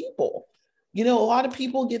other people. A lot of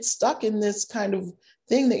people get stuck in this kind of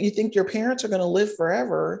thing that you think your parents are going to live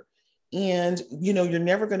forever. And, you're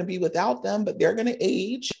never going to be without them, but they're going to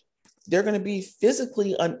age. They're going to be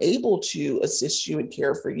physically unable to assist you and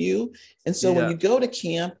care for you. And so when you go to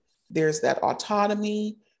camp, there's that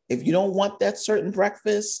autonomy. If you don't want that certain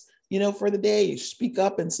breakfast, for the day, you speak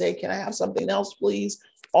up and say, can I have something else, please?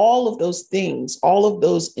 All of those things, all of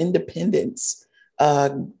those independence,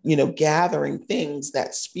 gathering things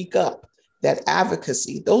that speak up, that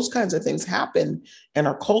advocacy, those kinds of things happen and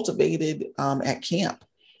are cultivated at camp.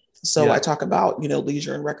 So I talk about,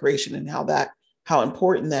 leisure and recreation and how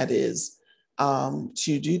important that is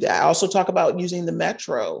to do that. I also talk about using the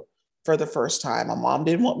metro for the first time. My mom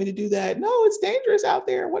didn't want me to do that. No, it's dangerous out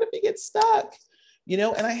there. What if you get stuck?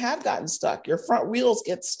 And I have gotten stuck. Your front wheels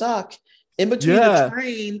get stuck in between the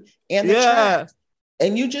train and the track.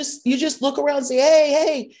 And you just look around and say,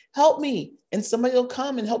 hey, help me. And somebody will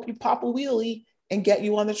come and help you pop a wheelie and get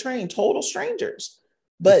you on the train, total strangers.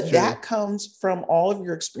 But that comes from all of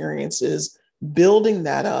your experiences, building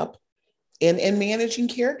that up and managing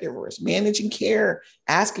caregivers, managing care,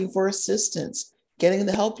 asking for assistance, getting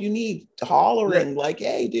the help you need, hollering like,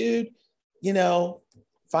 hey, dude,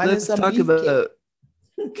 finding Let's some talk beefcake about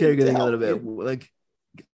caregiving a little you. bit. Like,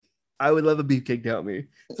 I would love a beefcake to help me.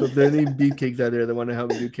 So if there are any beefcakes out there that want to help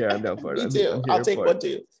me do care, I'm down for it. Me too. I'm I'll here take for one it.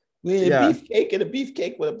 too. We need a beefcake and a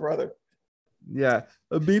beefcake with a brother. Yeah,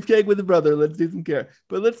 a beefcake with a brother. Let's do some care.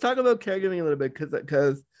 But let's talk about caregiving a little bit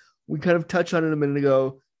because we kind of touched on it a minute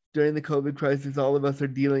ago. During the COVID crisis, all of us are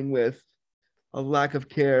dealing with a lack of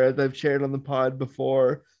care, as I've shared on the pod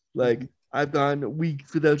before. Like, I've gone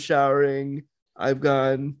weeks without showering. I've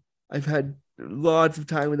had lots of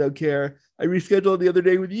time without care. I rescheduled the other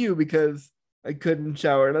day with you because I couldn't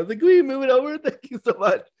shower, and I was like, "Will you move it over? Thank you so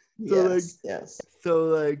much."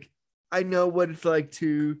 So I know what it's like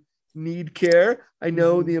to need care. I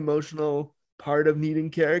know the emotional part of needing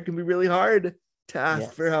care. It can be really hard to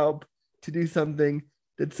ask for help, to do something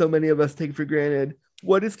that so many of us take for granted.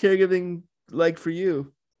 What is caregiving like for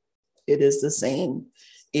you? It is the same.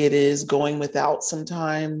 It is going without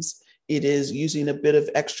sometimes. It is using a bit of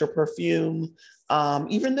extra perfume.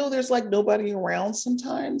 Even though there's like nobody around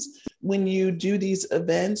sometimes, when you do these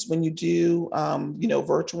events, when you do,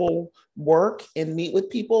 virtual work and meet with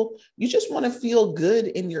people, you just want to feel good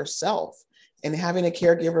in yourself. And having a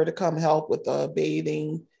caregiver to come help with the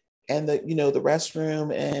bathing and the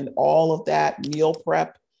restroom and all of that, meal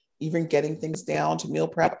prep, even getting things down to meal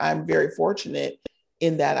prep. I'm very fortunate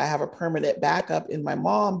in that I have a permanent backup in my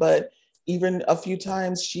mom, but even a few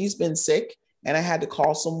times she's been sick and I had to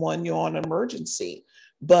call someone on an emergency.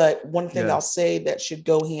 But one thing I'll say that should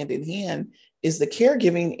go hand in hand is the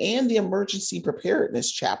caregiving and the emergency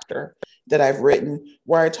preparedness chapter that I've written,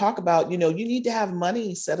 where I talk about, you need to have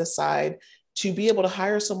money set aside to be able to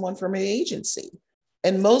hire someone from an agency.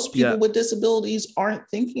 And most people with disabilities aren't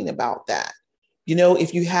thinking about that.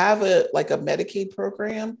 If you have a Medicaid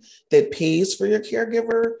program that pays for your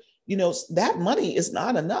caregiver, that money is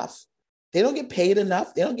not enough. They don't get paid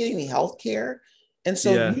enough. They don't get any health care. And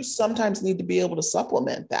so you sometimes need to be able to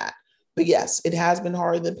supplement that. But yes, it has been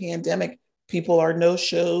hard in the pandemic. People are no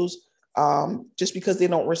shows just because they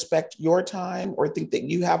don't respect your time or think that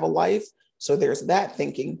you have a life. So there's that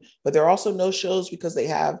thinking. But there are also no shows because they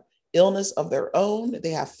have illness of their own.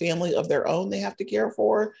 They have family of their own they have to care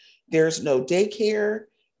for. There's no daycare,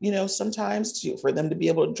 sometimes for them to be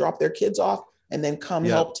able to drop their kids off and then come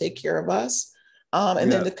help take care of us.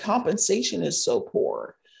 And then the compensation is so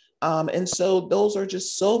poor. And so those are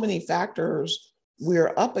just so many factors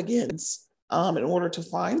we're up against in order to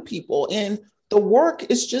find people. And the work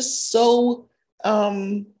is just so,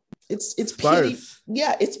 it's pity.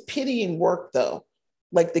 Yeah, it's pitying work though.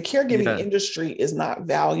 Like the caregiving industry is not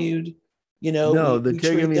valued, No, the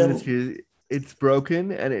caregiving industry, it's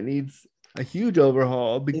broken and it needs a huge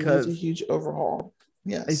overhaul because it needs a huge overhaul.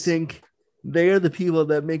 Yes. I think they are the people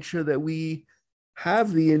that make sure that we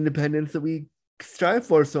have the independence that we strive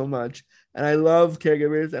for so much. And I love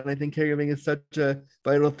caregivers, and I think caregiving is such a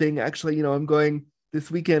vital thing. Actually,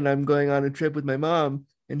 this weekend, I'm going on a trip with my mom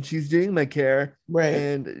and she's doing my care. Right.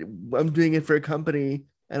 And I'm doing it for a company.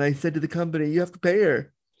 And I said to the company, you have to pay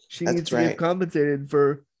her. She needs to get compensated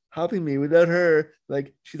for helping me. Without her,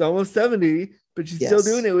 she's almost 70, but she's still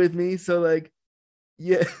doing it with me. So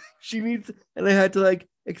she needs, and I had to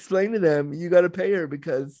explain to them, you got to pay her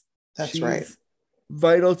because she's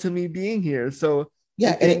vital to me being here. So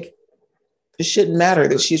I think it shouldn't matter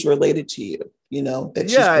that she's related to you, that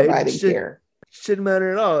she's providing care. Shouldn't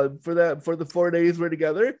matter at all. For the 4 days we're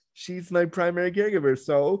together, she's my primary caregiver.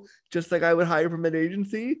 So just like I would hire from an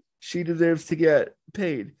agency, she deserves to get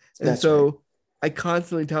paid. And I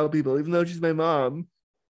constantly tell people, even though she's my mom,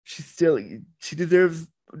 she deserves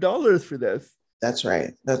dollars for this. That's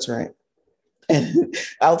right. And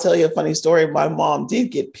I'll tell you a funny story. My mom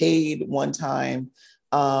did get paid one time.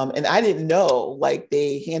 And I didn't know,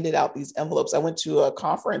 they handed out these envelopes. I went to a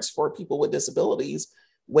conference for people with disabilities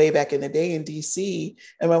way back in the day in DC.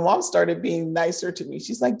 And my mom started being nicer to me.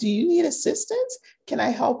 She's like, do you need assistance? Can I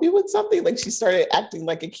help you with something? She started acting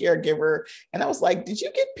like a caregiver. And I was like, did you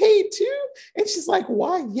get paid too? And she's like,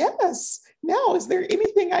 why? Yes. Now, is there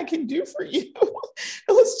anything I can do for you?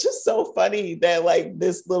 It was just so funny that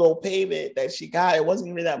this little payment that she got, it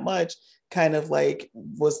wasn't even that much, kind of like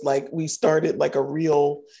was like, we started like a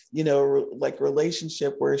real, like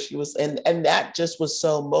relationship where she was, and that just was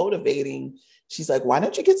so motivating. She's like, why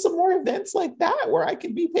don't you get some more events like that where I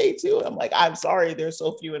can be paid too? I'm like, I'm sorry, there's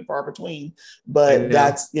so few and far between, but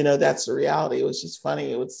that's the reality. It was just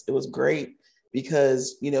funny. It was great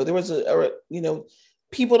because, there was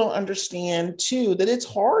people don't understand too, that it's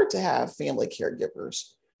hard to have family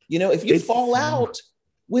caregivers. If you fall out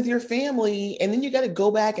with your family and then you got to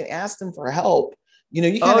go back and ask them for help, you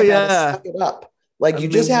kind of got to suck it up. Like you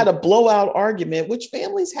just had a blowout argument, which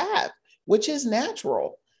families have, which is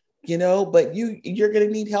natural, but you're going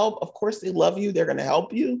to need help. Of course, they love you. They're going to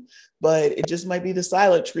help you, but it just might be the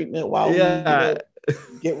silent treatment while we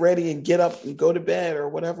get ready and get up and go to bed or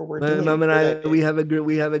whatever we're doing. My mom and I, we have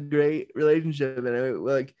a great relationship,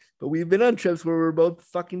 and but we've been on trips where we're both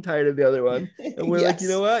fucking tired of the other one, and we're like, you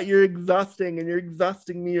know what, you're exhausting, and you're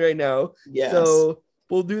exhausting me right now. Yes. So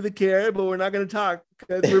we'll do the care, but we're not going to talk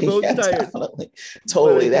because we're both tired.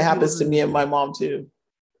 Totally, that happens to me and my mom too.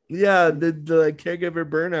 Yeah, the caregiver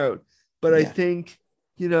burnout. But I think,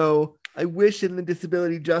 I wish in the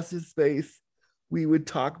disability justice space we would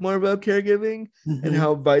talk more about caregiving and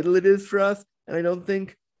how vital it is for us. And I don't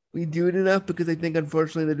think we do it enough because I think,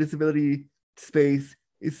 unfortunately, the disability space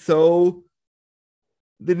is the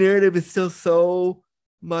narrative is still so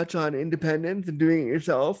much on independence and doing it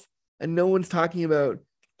yourself. And no one's talking about,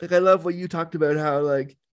 I love what you talked about,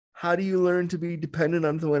 how do you learn to be dependent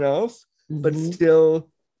on someone else, but still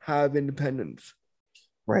have independence?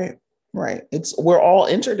 Right. We're all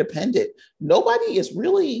interdependent. Nobody is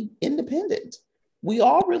really independent. We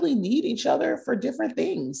all really need each other for different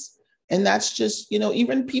things. And that's just,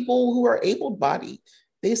 even people who are able-bodied,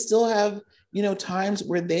 they still have, times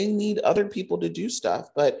where they need other people to do stuff.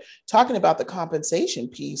 But talking about the compensation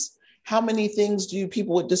piece, how many things do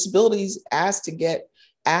people with disabilities get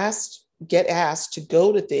asked to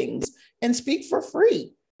go to things and speak for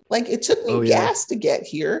free? Like, it took me gas to get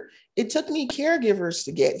here. It took me caregivers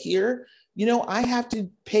to get here. I have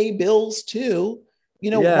to pay bills too. Why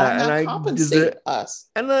not compensate us?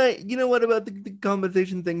 And what about the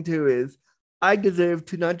compensation thing too is I deserve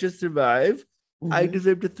to not just survive, I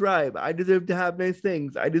deserve to thrive. I deserve to have nice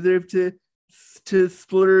things. I deserve to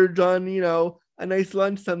splurge on, a nice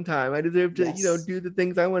lunch sometime. I deserve to, do the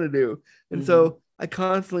things I want to do. And so I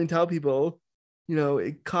constantly tell people,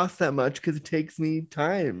 it costs that much because it takes me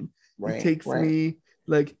time. It takes me,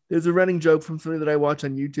 like, there's a running joke from somebody that I watch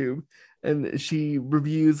on YouTube, and she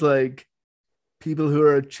reviews like people who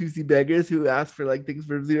are choosy beggars who ask for like things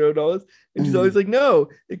for $0. And she's always like, no,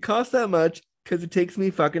 it costs that much because it takes me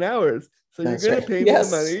fucking hours. So you're going to pay me the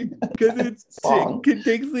money because it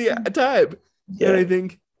takes me time. Yeah. And I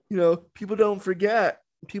think, people don't forget,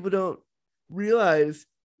 people don't realize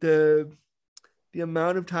the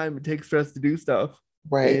amount of time it takes for us to do stuff.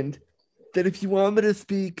 Right. And that if you want me to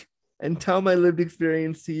speak and tell my lived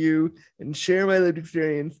experience to you and share my lived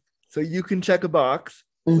experience so you can check a box,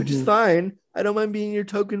 which is fine. I don't mind being your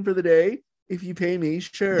token for the day. If you pay me,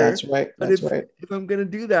 sure. That's right. But if I'm going to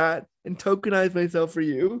do that and tokenize myself for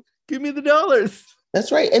you, give me the dollars.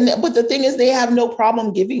 That's right. But the thing is, they have no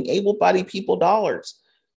problem giving able-bodied people dollars.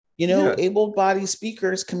 Able-bodied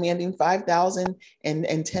speakers commanding $5,000 and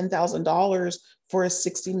 $10,000 for a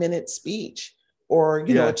 60-minute speech or, a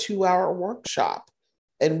 2-hour workshop.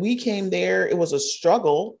 And we came there. It was a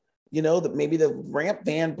struggle, that maybe the ramp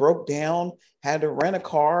van broke down, had to rent a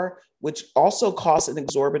car, which also costs an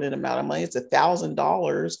exorbitant amount of money. It's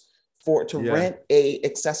 $1,000 to rent a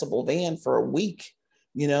accessible van for a week.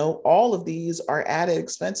 All of these are added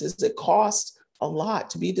expenses that cost a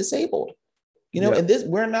lot to be disabled. And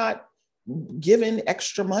we're not given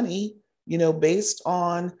extra money, based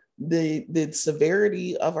on the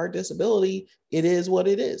severity of our disability. It is what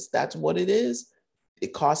it is. That's what it is.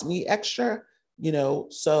 It costs me extra,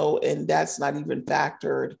 and that's not even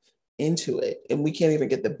factored into it. And we can't even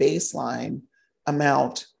get the baseline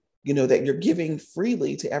amount, that you're giving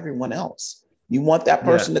freely to everyone else. You want that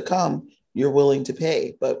person to come, you're willing to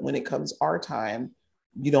pay. But when it comes our time,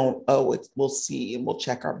 you don't owe it. We'll see, and we'll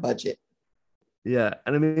check our budget. Yeah.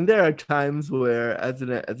 And I mean, there are times where as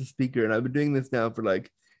a speaker, and I've been doing this now for like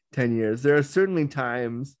 10 years, there are certainly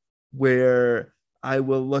times where I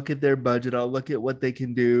will look at their budget. I'll look at what they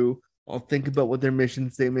can do. I'll think about what their mission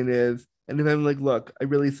statement is. And if I'm like, look, I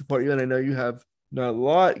really support you and I know you have not a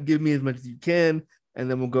lot, give me as much as you can, and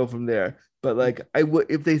then we'll go from there. But like, I would,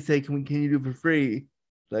 if they say, can you do it for free?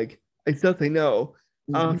 Like, I still say no.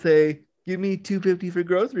 I'll say, give me $250 for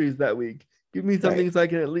groceries that week. Give me something so I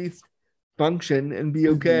can at least function and be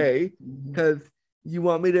okay. Because you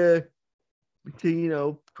want me to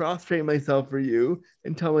prostrate myself for you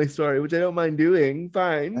and tell my story, which I don't mind doing,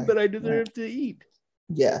 fine, Right, but I right. deserve to eat.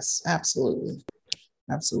 Yes, absolutely.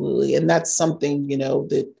 Absolutely. And that's something,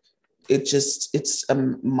 that it's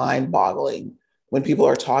mind boggling when people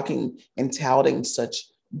are talking and touting such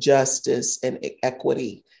justice and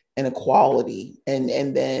equity and equality and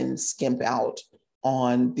then skimp out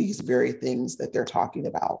on these very things that they're talking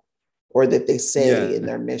about or that they say Yeah. in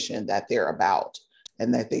their mission that they're about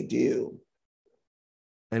and that they do.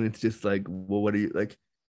 And it's just like, well, what are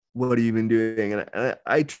you even doing? And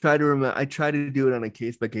I try to remember, I try to do it on a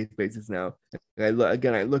case by case basis now. I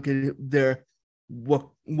look at their what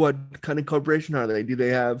kind of corporation are they? Do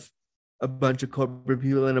they have a bunch of corporate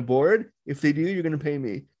people on a board? If they do, you're going to pay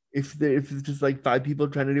me. If it's just like five people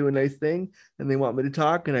trying to do a nice thing and they want me to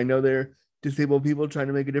talk, and I know they're disabled people trying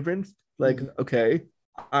to make a difference, like, okay,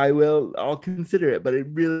 I'll consider it. But it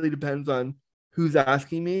really depends on who's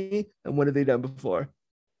asking me and what have they done before.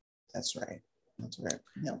 That's right. That's right.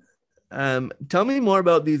 Yeah. Tell me more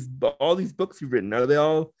about all these books you've written. Are they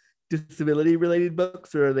all disability related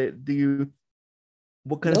books, or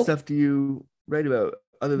what kind of Nope. stuff do you write about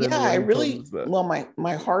other than Yeah, the I one really, children's book? well,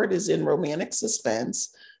 my heart is in romantic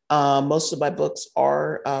suspense. Most of my books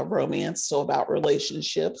are romance, so about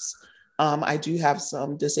relationships. I do have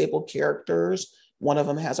some disabled characters. One of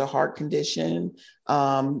them has a heart condition.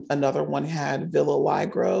 Another one had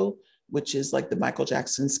vitiligo, which is like the Michael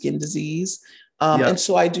Jackson skin disease. Yeah. And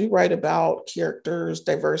so I do write about characters,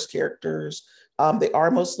 diverse characters. They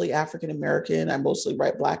are mostly African American. I mostly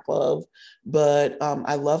write Black love, but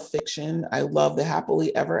I love fiction. I love the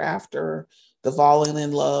happily ever after, the falling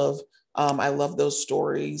in love. I love those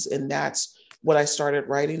stories. And that's what I started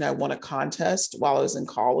writing. I won a contest while I was in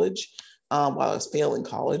college, while I was failing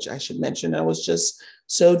college, I should mention. I was just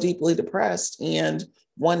so deeply depressed. And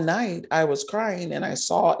one night I was crying and I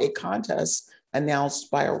saw a contest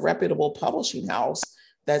announced by a reputable publishing house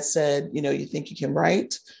that said, you think you can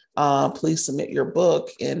write? Please submit your book,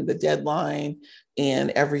 and the deadline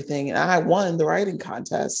and everything. And I won the writing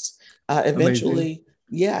contest eventually.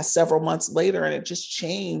 Yeah, several months later, and it just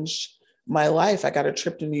changed my life. I got a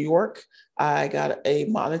trip to New York. I got a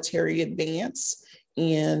monetary advance,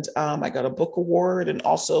 and I got a book award. And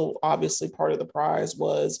also, obviously, part of the prize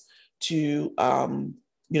was to,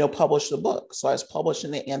 publish the book. So I was published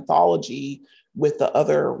in the anthology with the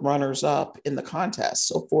other runners up in the contest.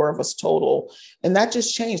 So 4 of us total. And that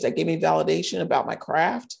just changed. That gave me validation about my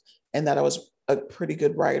craft and that I was a pretty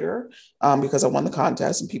good writer because I won the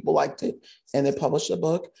contest and people liked it and they published the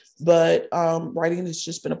book. But writing has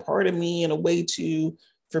just been a part of me and a way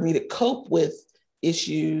for me to cope with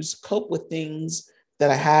issues, cope with things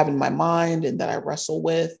that I have in my mind and that I wrestle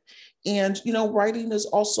with. And, writing is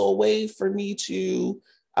also a way for me to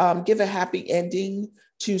give a happy ending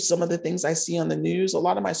to some of the things I see on the news. A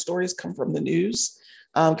lot of my stories come from the news,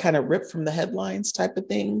 kind of ripped from the headlines type of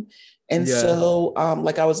thing. And so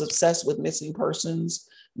like I was obsessed with missing persons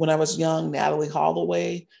when I was young. Natalie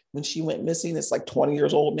Holloway, when she went missing, it's like 20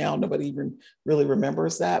 years old now. Nobody even really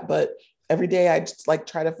remembers that. But every day I just like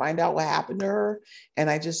try to find out what happened to her. And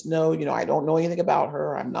I just know, I don't know anything about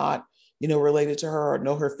her. I'm not, related to her or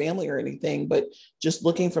know her family or anything, but just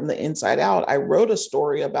looking from the inside out, I wrote a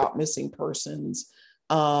story about missing persons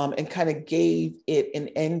and kind of gave it an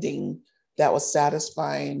ending that was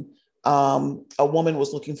satisfying. A woman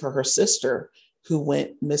was looking for her sister who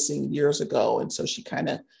went missing years ago. And so she kind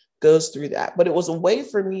of goes through that. But it was a way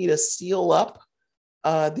for me to seal up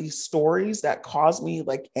these stories that caused me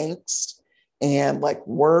like angst and like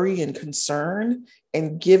worry and concern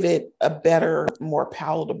and give it a better, more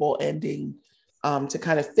palatable ending to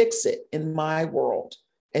kind of fix it in my world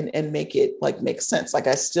and make it like make sense. Like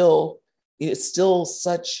it's still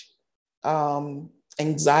such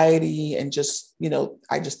anxiety and just,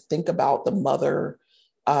 I just think about the mother,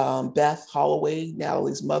 Beth Holloway,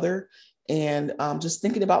 Natalie's mother, and just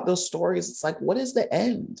thinking about those stories. It's like, what is the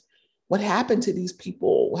end? What happened to these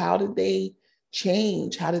people? How did they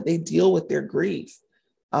change? How did they deal with their grief?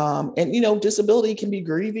 And disability can be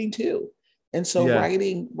grieving too. And so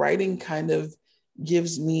writing kind of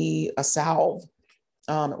gives me a salve,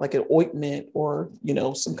 like an ointment or,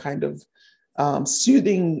 some kind of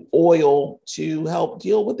soothing oil to help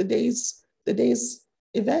deal with the day's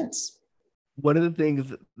events. One of the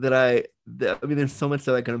things that there's so much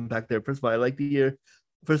that I can unpack there. First of all, I like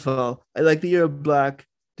that you're a Black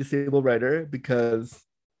disabled writer because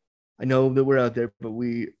I know that we're out there, but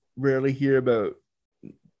we rarely hear about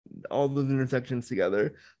all those intersections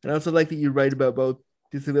together. And I also like that you write about both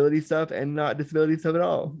disability stuff and not disability stuff at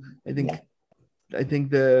all. I think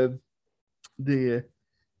the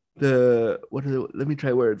let me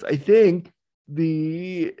try words. I think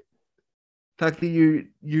the fact that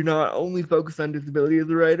you're not only focused on disability as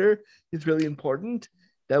a writer is really important.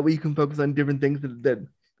 That way you can focus on different things that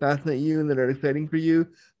fascinate you and that are exciting for you.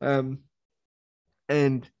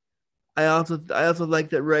 And I also like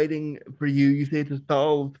that writing for you. You say it's a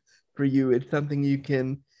solve for you. It's something you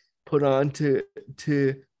can put on to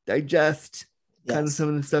digest kind of Yes. some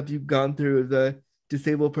of the stuff you've gone through as a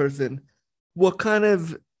disabled person. What kind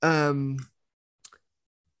of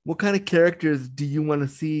characters do you want to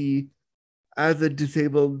see as a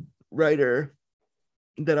disabled writer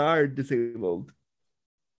that are disabled?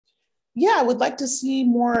 Yeah, I would like to see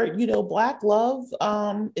more, Black love.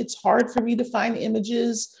 It's hard for me to find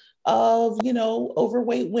images of,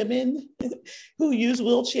 overweight women who use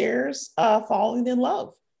wheelchairs falling in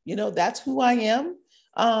love. That's who I am.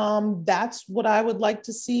 That's what I would like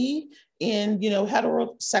to see in,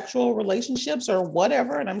 heterosexual relationships or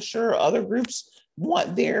whatever. And I'm sure other groups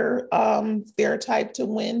want their type to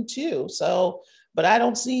win too. So, but I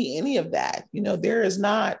don't see any of that. There is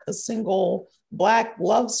not a single Black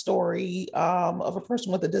love story of a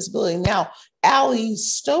person with a disability. Now, Ali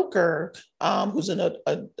Stoker, who's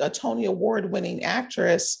a Tony Award-winning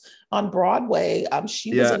actress on Broadway,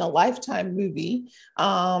 she was in a Lifetime movie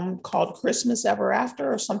called Christmas Ever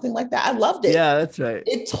After or something like that. I loved it. Yeah, that's right.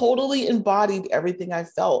 It totally embodied everything I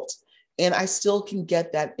felt. And I still can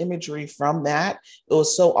get that imagery from that. It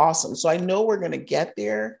was so awesome. So I know we're going to get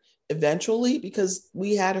there eventually because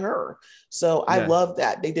we had her. So I love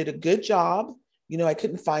that. They did a good job. I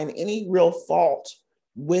couldn't find any real fault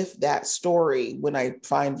with that story when I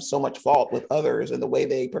find so much fault with others and the way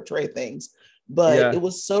they portray things. But it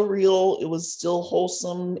was so real. It was still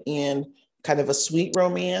wholesome and kind of a sweet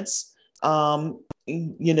romance. And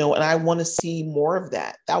I want to see more of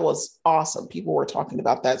that. That was awesome. People were talking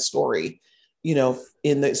about that story,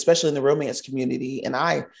 especially in the romance community. And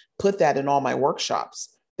I put that in all my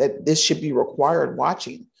workshops that this should be required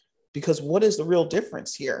watching, because what is the real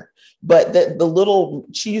difference here? But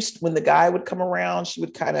when the guy would come around, she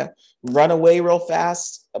would kind of run away real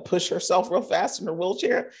fast, push herself real fast in her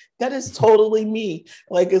wheelchair. That is totally me.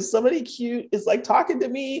 Like if somebody cute is like talking to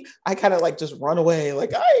me, I kind of like just run away.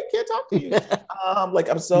 Like, I can't talk to you. Like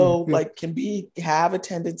I'm so like have a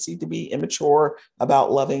tendency to be immature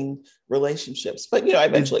about loving relationships, but I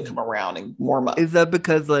eventually come around and warm up. Is that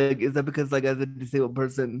because as a disabled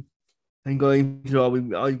person and going through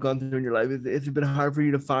all you've gone through in your life, it's been hard for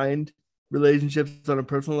you to find relationships on a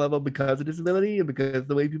personal level because of disability and because of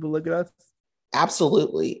the way people look at us?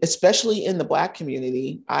 Absolutely. Especially in the Black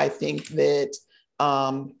community. I think that,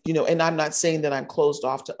 and I'm not saying that I'm closed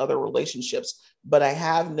off to other relationships, but I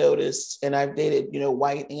have noticed, and I've dated,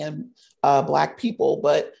 white and Black people,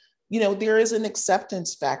 but, there is an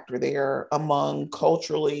acceptance factor there among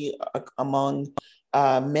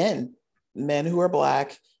men who are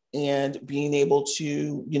Black, and being able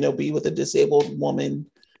to, be with a disabled woman.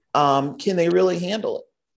 Can they really handle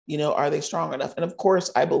it? Are they strong enough? And of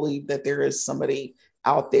course, I believe that there is somebody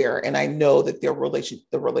out there, and I know that the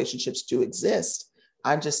relationships do exist.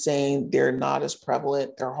 I'm just saying they're not as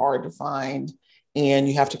prevalent. They're hard to find, and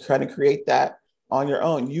you have to kind of create that on your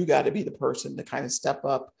own. You got to be the person to kind of step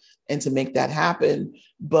up and to make that happen.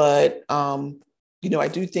 But, I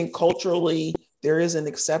do think culturally there is an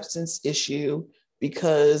acceptance issue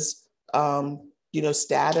because,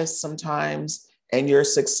 status sometimes and your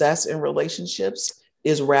success in relationships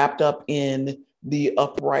is wrapped up in the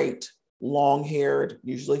upright, long-haired,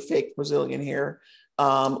 usually fake Brazilian hair,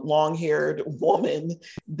 long-haired woman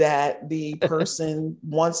that the person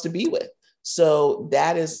wants to be with. So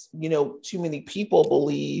that is, too many people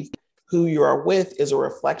believe who you are with is a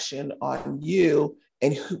reflection on you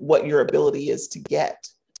and what your ability is to get.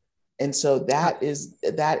 And so that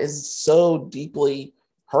is so deeply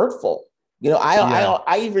hurtful.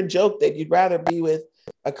 I even joke that you'd rather be with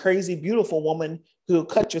a crazy, beautiful woman who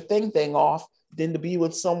cut your thing off than to be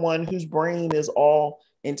with someone whose brain is all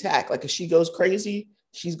intact. Like if she goes crazy,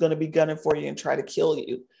 she's going to be gunning for you and try to kill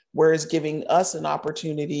you. Whereas giving us an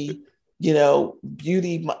opportunity,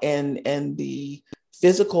 beauty and the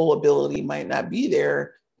physical ability might not be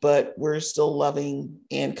there, but we're still loving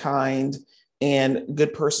and kind and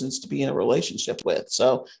good persons to be in a relationship with.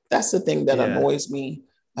 So that's the thing that annoys me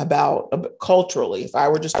about culturally. If I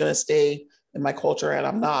were just going to stay in my culture, and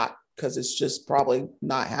I'm not, because it's just probably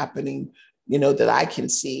not happening, that I can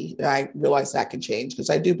see. I realize that can change because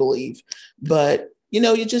I do believe, but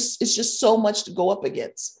it's just so much to go up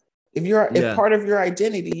against. If part of your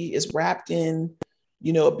identity is wrapped in,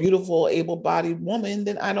 a beautiful, able-bodied woman,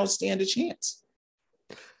 then I don't stand a chance.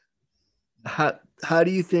 How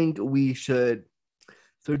do you think we should?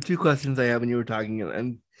 So two questions I have when you were talking,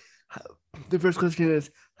 and the first question is,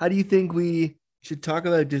 how do you think we should talk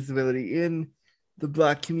about disability in the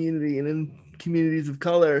Black community and in communities of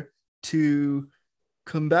color to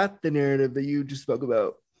combat the narrative that you just spoke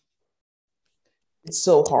about? It's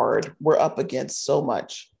so hard. We're up against so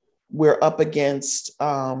much. We're up against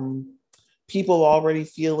people already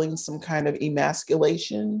feeling some kind of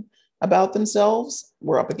emasculation about themselves.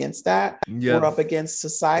 We're up against that. Yeah. We're up against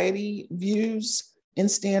society views and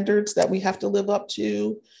standards that we have to live up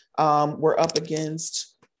to. We're up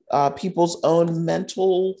against people's own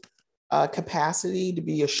mental capacity to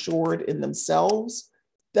be assured in themselves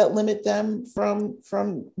that limit them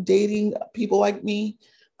from dating people like me.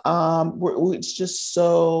 It's just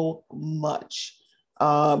so much.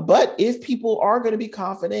 But if people are going to be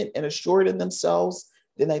confident and assured in themselves,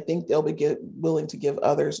 then I think they'll be willing to give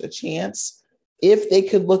others a chance. If they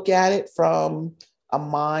could look at it from a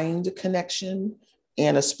mind connection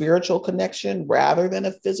and a spiritual connection rather than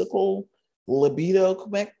a physical libido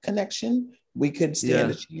connection, we could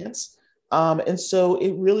stand a chance. And so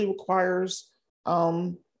it really requires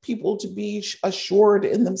people to be assured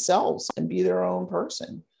in themselves and be their own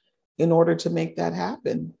person in order to make that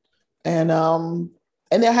happen. And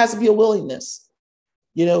there has to be a willingness.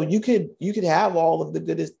 You know, you could have all of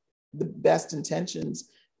the best intentions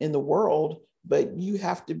in the world, but you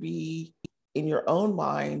have to be in your own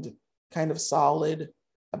mind kind of solid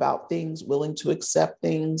about things, willing to accept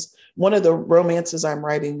things. One of the romances I'm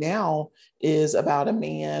writing now is about a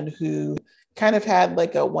man who kind of had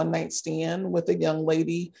like a one-night stand with a young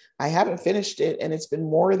lady. I haven't finished it, and it's been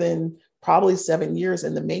more than probably 7 years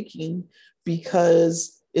in the making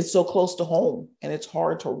because it's so close to home and it's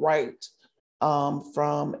hard to write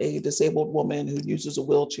from a disabled woman who uses a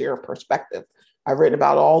wheelchair perspective. I've written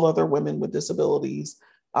about all other women with disabilities,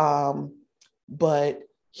 but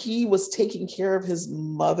he was taking care of his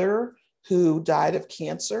mother who died of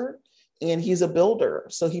cancer, and he's a builder.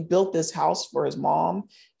 So he built this house for his mom.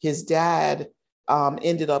 His dad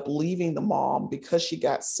ended up leaving the mom because she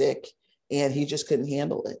got sick and he just couldn't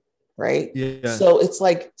handle it. Right. Yeah. So it's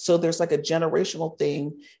like, so there's like a generational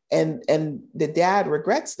thing. And the dad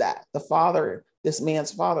regrets that. The father, this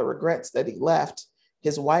man's father, regrets that he left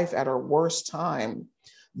his wife at her worst time.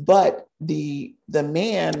 But the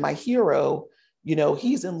man, my hero, you know,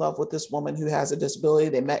 he's in love with this woman who has a disability.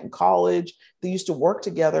 They met in college. They used to work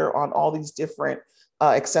together on all these different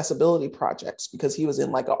accessibility projects because he was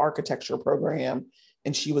in like an architecture program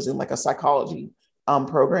and she was in like a psychology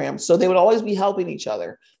program. So they would always be helping each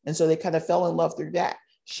other. And so they kind of fell in love through that.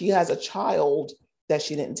 She has a child that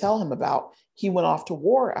she didn't tell him about. He went off to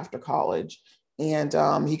war after college, and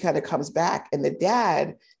he kind of comes back. And the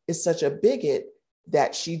dad is such a bigot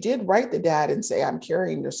that she did write the dad and say, I'm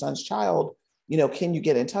carrying your son's child. You know, can you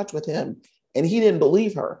get in touch with him? And he didn't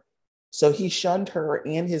believe her. So he shunned her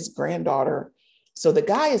and his granddaughter. So the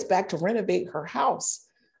guy is back to renovate her house,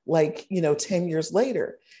 like, 10 years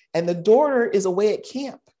later. And the daughter is away at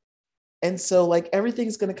camp. And so like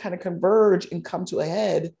everything's going to kind of converge and come to a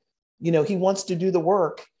head. He wants to do the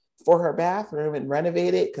work for her bathroom and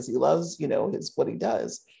renovate it because he loves, what he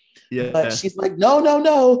does. Yeah. But she's like,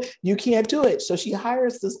 no, you can't do it. So she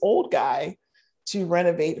hires this old guy to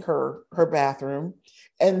renovate her bathroom.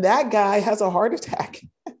 And that guy has a heart attack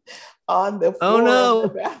on the floor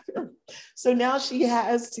of her bathroom. So now she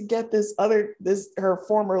has to get her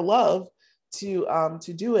former love to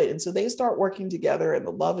do it. And so they start working together and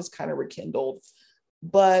the love is kind of rekindled.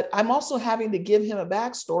 But I'm also having to give him a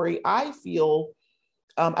backstory. I feel,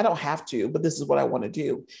 I don't have to, but this is what I want to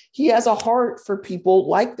do. He has a heart for people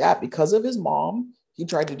like that because of his mom. He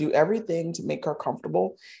tried to do everything to make her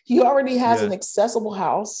comfortable. He already has an accessible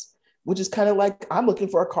house, which is kind of like, I'm looking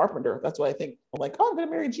for a carpenter. That's what I think. I'm like, oh, I'm going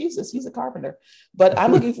to marry Jesus. He's a carpenter. But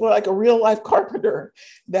I'm looking for like a real life carpenter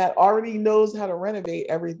that already knows how to renovate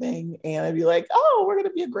everything. And I'd be like, oh, we're going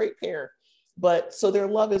to be a great pair. But so their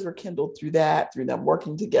love is rekindled through that, through them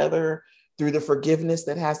working together, through the forgiveness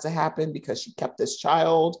that has to happen because she kept this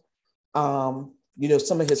child.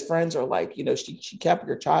 Some of his friends are like, she kept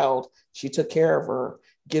your child. She took care of her.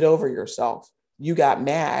 Get over yourself. You got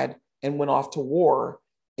mad and went off to war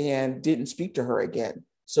and didn't speak to her again.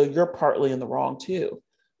 So you're partly in the wrong too.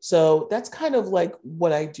 So that's kind of like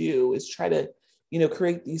what I do is try to,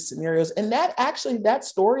 create these scenarios. And that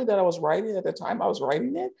story that I was writing at the time I was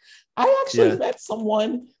writing it, I actually met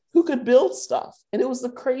someone who could build stuff. And it was the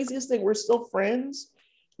craziest thing. We're still friends.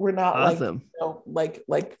 We're not awesome.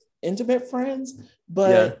 like intimate friends,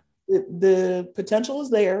 but the potential is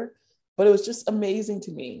there. But it was just amazing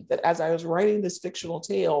to me that as I was writing this fictional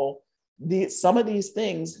tale, some of these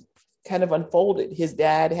things kind of unfolded. His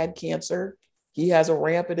dad had cancer. He has a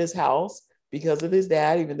ramp at his house. because of his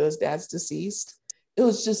dad, even though his dad's deceased. It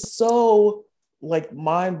was just so like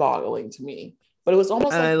mind-boggling to me. But it was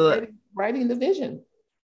almost And like writing the vision.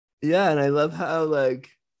 yeah, and I love how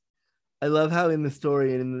in the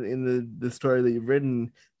story and in the story that you've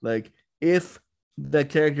written, like if the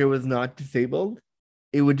character was not disabled,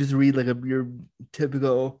 it would just read like your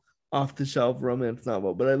typical off-the-shelf romance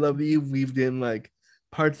novel. But I love that you've weaved in like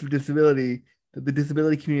parts of disability that the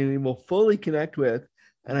disability community will fully connect with.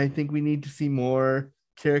 And I think we need to see more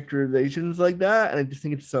characterizations like that. And I just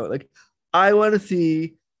think it's so like I want to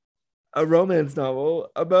see a romance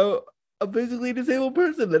novel about a physically disabled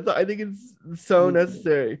person. I think it's so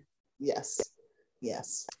necessary. Yes.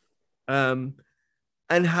 Yes. And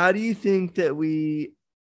how do you think that we,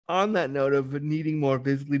 on that note of needing more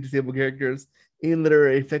physically disabled characters in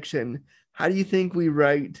literary fiction, how do you think we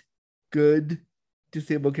write good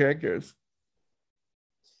disabled characters?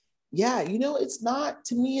 Yeah, it's not,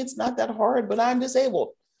 to me, it's not that hard, but I'm disabled.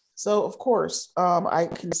 So of course, I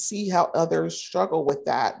can see how others struggle with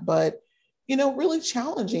that, but, really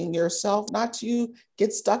challenging yourself not to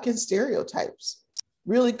get stuck in stereotypes,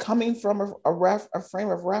 really coming from a frame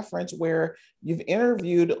of reference where you've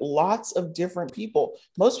interviewed lots of different people.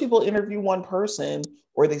 Most people interview one person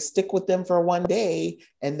or they stick with them for one day,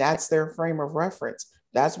 and that's their frame of reference.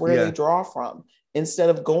 That's where they draw from, instead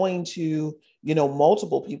of going to,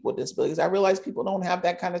 multiple people with disabilities. I realize people don't have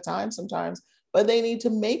that kind of time sometimes, but they need to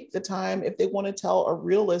make the time if they want to tell a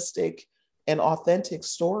realistic and authentic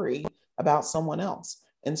story about someone else.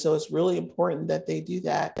 And so it's really important that they do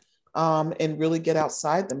that, and really get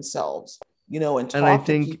outside themselves, and talk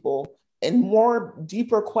to people and more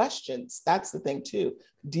deeper questions. That's the thing too.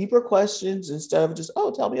 Deeper questions instead of just,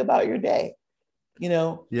 oh, tell me about your day.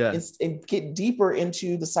 And get deeper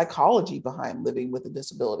into the psychology behind living with a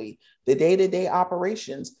disability, the day-to-day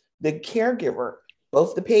operations, the caregiver,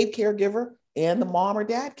 both the paid caregiver and the mom or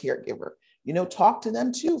dad caregiver, talk to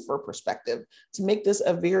them too for perspective, to make this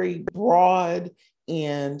a very broad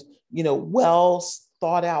and, well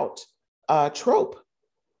thought out trope.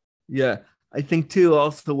 Yeah. I think too,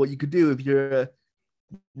 also what you could do if you're a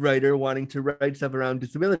writer wanting to write stuff around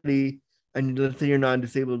disability, and let's say you're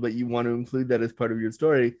non-disabled, but you want to include that as part of your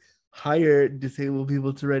story, hire disabled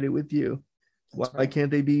people to write it with you. Why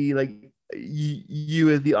can't they be like you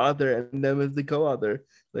as the author and them as the co-author?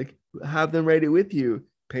 Like have them write it with you,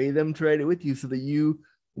 pay them to write it with you so that you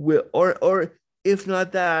will, or if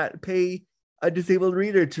not that, pay a disabled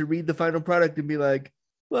reader to read the final product and be like,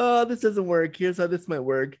 well, this doesn't work. Here's how this might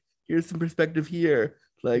work. Here's some perspective here.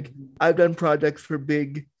 Like I've done projects for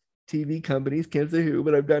big TV companies, can't say who,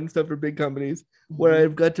 but I've done stuff for big companies where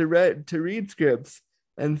I've got to read scripts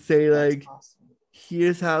and say like, awesome.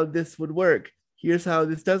 Here's how this would work. Here's how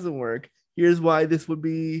this doesn't work. Here's why this would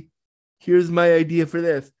be. Here's my idea for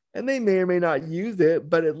this. And they may or may not use it,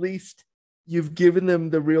 but at least you've given them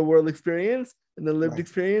the real world experience and the lived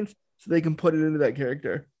experience so they can put it into that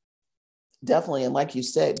character. Definitely. And like you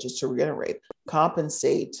said, just to reiterate,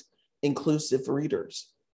 compensate inclusive readers.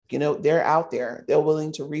 They're out there, they're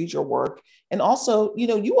willing to read your work. And also,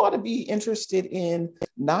 you ought to be interested in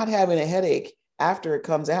not having a headache after it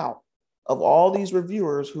comes out of all these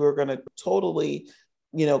reviewers who are going to totally,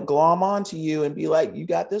 glom onto you and be like, you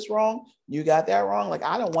got this wrong, you got that wrong. Like,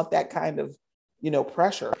 I don't want that kind of,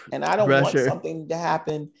 pressure. And I don't want something to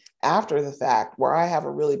happen after the fact where I have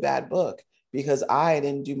a really bad book because I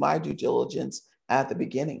didn't do my due diligence at the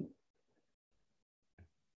beginning.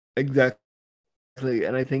 Exactly.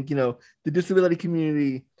 And I think, the disability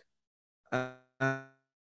community, we're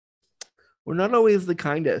not always the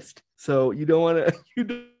kindest. So you don't want to, you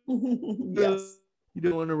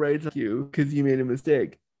don't want to write you because you made a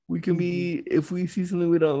mistake. We can be, if we see something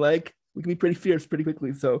we don't like, we can be pretty fierce pretty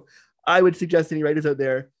quickly. So I would suggest any writers out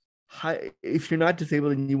there, if you're not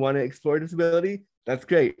disabled and you want to explore disability, that's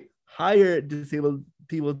great. Hire disabled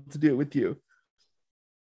people to do it with you.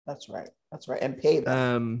 That's right. And pay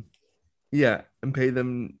them. And pay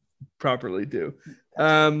them properly too.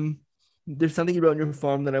 There's something you wrote in your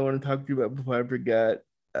form that I want to talk to you about before I forget.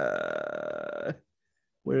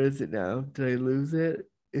 Where is it now? Did I lose it?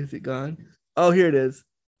 Is it gone? Oh, here it is.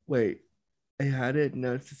 Wait, I had it.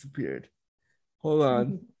 Now it's disappeared. Hold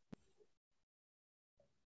on.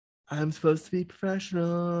 I'm supposed to be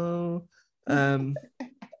professional. You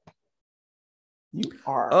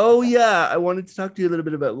are. Oh yeah, I wanted to talk to you a little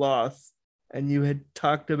bit about loss, and you had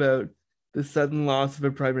talked about the sudden loss of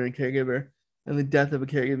a primary caregiver and the death of a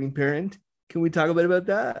caregiving parent. Can we talk a bit about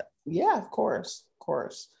that? Yeah, of course.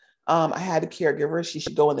 I had a caregiver. She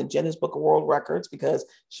should go in the Guinness Book of World Records because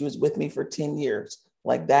she was with me for 10 years.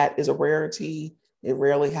 Like, that is a rarity. It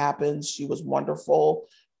rarely happens. She was wonderful.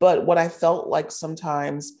 But what I felt like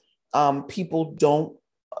sometimes people don't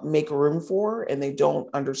make room for, and they don't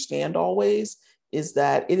understand always, is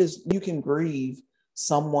that you can grieve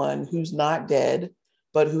someone who's not dead,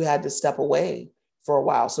 but who had to step away for a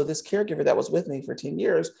while. So this caregiver that was with me for 10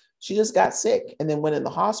 years, she just got sick and then went in the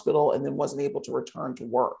hospital and then wasn't able to return to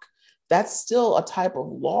work. That's still a type of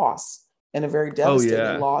loss, and a very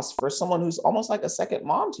devastating loss for someone who's almost like a second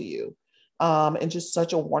mom to you. And just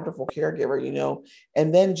such a wonderful caregiver,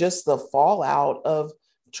 and then just the fallout of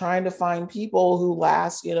trying to find people who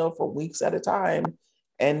last, for weeks at a time,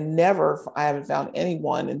 and I haven't found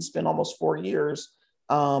anyone, and it's been almost 4 years,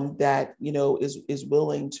 that, is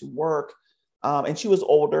willing to work. And she was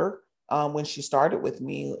older when she started with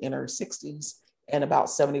me, in her 60s, and about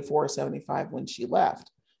 74 or 75 when she left.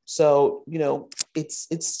 So,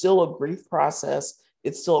 it's still a grief process.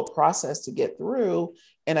 It's still a process to get through.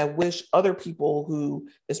 And I wish other people who,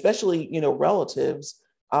 especially, relatives,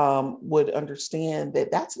 would understand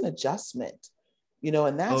that that's an adjustment,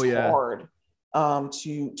 and that's hard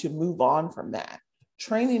to move on from that.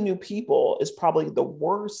 Training new people is probably the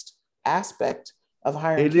worst aspect of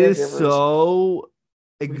hiring caregivers. It is so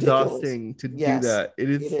exhausting to do that. It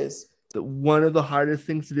is one of the hardest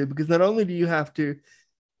things to do, because not only do you have to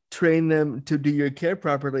train them to do your care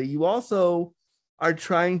properly, you also are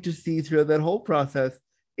trying to see through that whole process.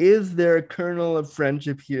 Is there a kernel of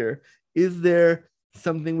friendship here? Is there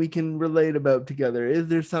something we can relate about together? Is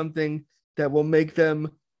there something that will make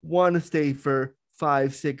them want to stay for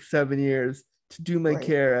 5, 6, 7 years to do my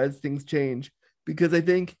care as things change? Because I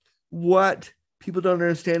think what people don't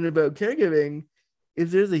understand about caregiving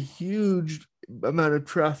is there's a huge amount of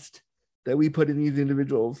trust that we put in these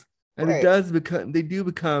individuals. And they do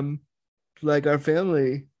become like our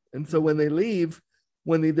family. And so when they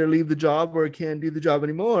either leave the job or can't do the job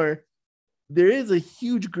anymore, there is a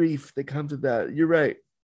huge grief that comes with that. You're right.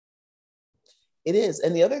 It is.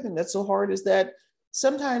 And the other thing that's so hard is that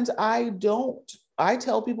sometimes I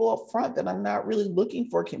tell people up front that I'm not really looking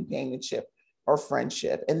for companionship or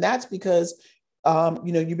friendship. And that's because,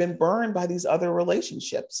 you've been burned by these other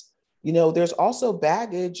relationships. There's also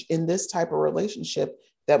baggage in this type of relationship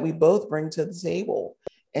that we both bring to the table.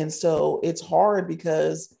 And so it's hard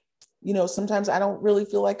because, sometimes I don't really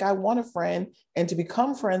feel like I want a friend, and to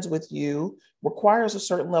become friends with you requires a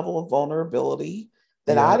certain level of vulnerability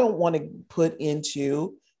that I don't want to put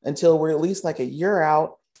into until we're at least like a year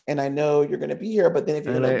out. And I know you're going to be here, but then if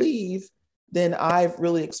you're going to leave, then I've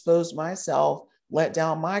really exposed myself, let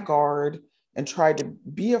down my guard, and tried to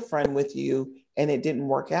be a friend with you, and it didn't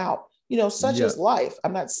work out. Such is life.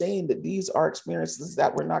 I'm not saying that these are experiences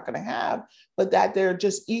that we're not going to have, but that they're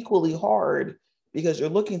just equally hard, because you're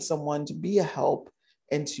looking someone to be a help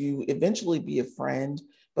and to eventually be a friend,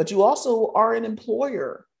 but you also are an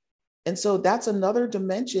employer. And so that's another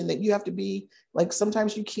dimension that you have to be like,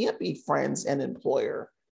 sometimes you can't be friends and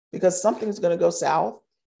employer, because something's going to go south,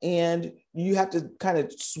 and you have to kind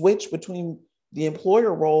of switch between the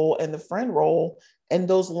employer role and the friend role, and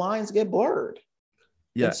those lines get blurred.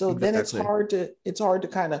 Yeah. And so then it's hard to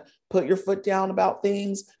kind of put your foot down about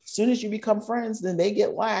things. As soon as you become friends, then they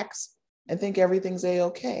get lax and think everything's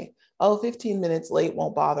okay. Oh, 15 minutes late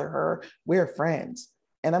won't bother her. We're friends.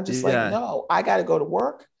 And I'm just like, no, I got to go to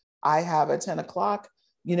work. I have a 10 o'clock,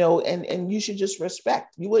 and you should just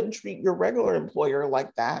respect. You wouldn't treat your regular employer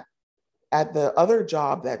like that at the other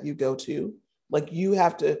job that you go to. Like,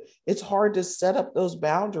 it's hard to set up those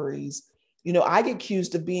boundaries. I get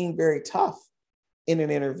accused of being very tough in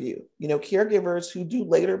an interview. Caregivers who do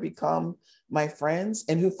later become my friends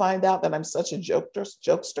and who find out that I'm such a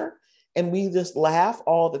jokester, and we just laugh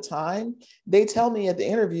all the time. They tell me at the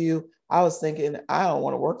interview, I was thinking, I don't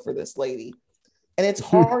want to work for this lady. And it's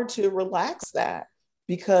hard to relax that,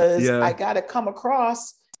 because I got to come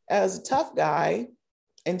across as a tough guy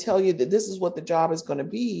and tell you that this is what the job is going to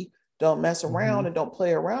be. Don't mess around and don't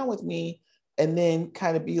play around with me. And then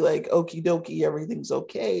kind of be like, okie dokie, everything's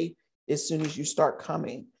okay as soon as you start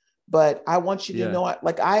coming. But I want you to know,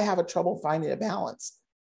 I have a trouble finding a balance.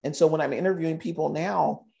 And so when I'm interviewing people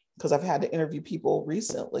now, because I've had to interview people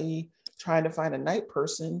recently, trying to find a night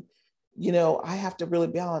person, I have to really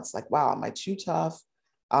balance, like, wow, am I too tough?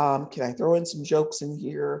 Can I throw in some jokes in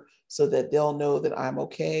here so that they'll know that I'm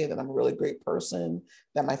okay, that I'm a really great person,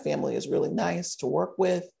 that my family is really nice to work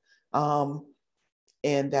with, and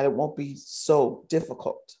that it won't be so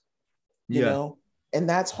difficult, you know? And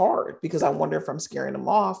that's hard, because I wonder if I'm scaring them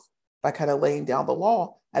off by kind of laying down the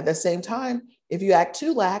law. At the same time, if you act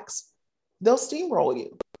too lax, they'll steamroll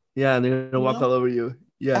you. Yeah, and they're going to walk all over you.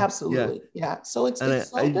 Yeah, absolutely. Yeah. So it's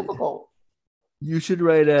so difficult. You should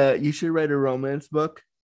write a romance book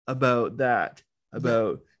about that,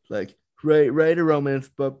 about like write a romance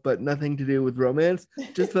book, but nothing to do with romance,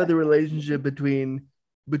 just about the relationship between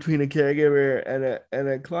a caregiver and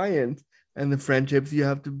a client, and the friendships you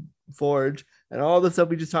have to forge, and all the stuff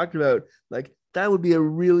we just talked about. Like that would be a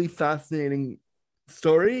really fascinating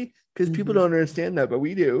story, because people don't understand that, but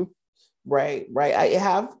we do. Right. I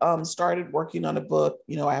have started working on a book.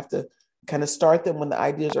 I have to kind of start them when the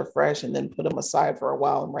ideas are fresh and then put them aside for a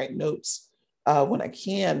while and write notes when I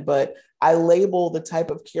can. But I label the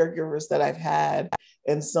type of caregivers that I've had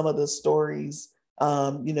and some of the stories,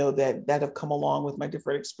 that have come along with my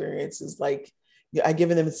different experiences. Like I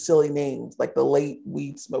given them silly names, like the late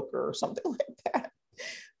weed smoker or something like that.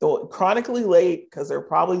 The chronically late because they're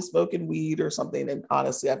probably smoking weed or something. And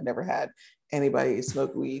honestly, I've never had anybody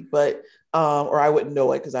smoke weed, but or I wouldn't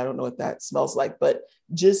know it because I don't know what that smells like. But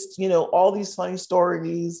just all these funny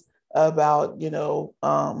stories about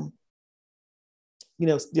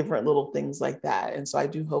different little things like that. And so I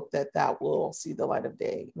do hope that will see the light of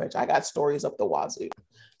day. Which I got stories up the wazoo,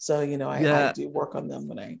 so I do work on them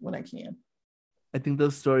when I can. I think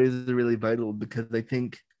those stories are really vital, because I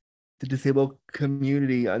think the disabled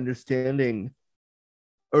community understanding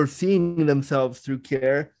or seeing themselves through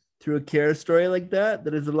a care story like that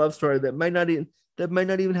is a love story that might not even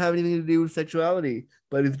have anything to do with sexuality,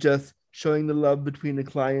 but is just showing the love between a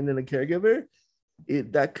client and a caregiver.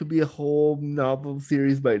 That could be a whole novel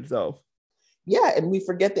series by itself. Yeah, and we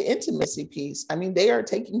forget the intimacy piece. I mean, they are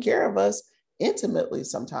taking care of us intimately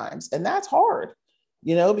sometimes, and that's hard,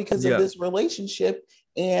 because of this relationship.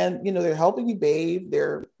 And they're helping you bathe,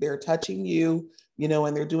 they're touching you,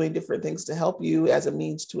 and they're doing different things to help you as a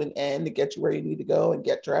means to an end to get you where you need to go and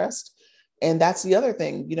get dressed. And that's the other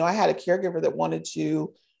thing. I had a caregiver that wanted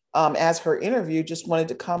to, as her interview, just wanted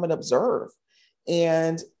to come and observe.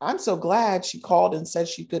 And I'm so glad she called and said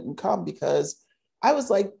she couldn't come, because I was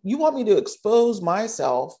like, you want me to expose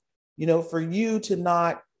myself, for you to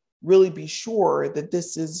not really be sure that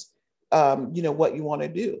this is, what you want to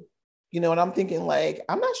do. And I'm thinking, like,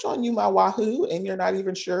 I'm not showing you my Wahoo and you're not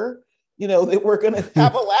even sure, that we're going to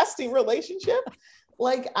have a lasting relationship.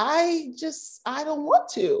 Like, I don't want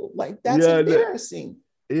to. Like, that's embarrassing.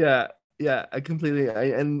 I completely,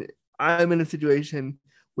 and I'm in a situation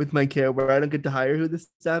with my care where I don't get to hire who the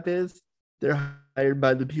staff is. They're hired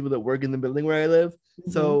by the people that work in the building where I live.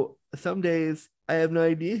 Mm-hmm. So some days I have no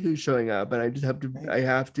idea who's showing up, and I just have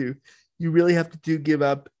to, you really have to give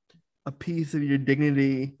up a piece of your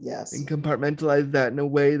dignity, and compartmentalize that in a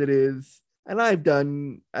way that is, and I've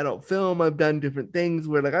done adult film, I've done different things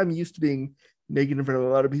where, like, I'm used to being naked in front of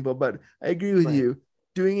a lot of people, but I agree with you,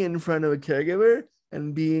 doing it in front of a caregiver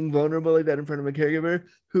and being vulnerable like that in front of a caregiver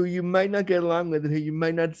who you might not get along with and who you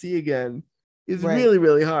might not see again is really,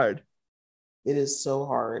 really hard. It is so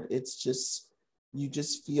hard. It's just, you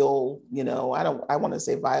just feel, I want to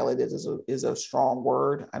say violated is a strong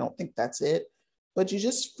word. I don't think that's it. But you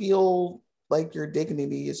just feel like your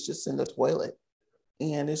dignity is just in the toilet.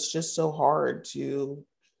 And it's just so hard to,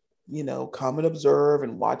 come and observe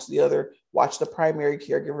and watch the primary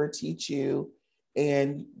caregiver teach you.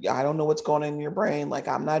 And I don't know what's going on in your brain. Like,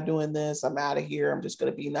 I'm not doing this. I'm out of here. I'm just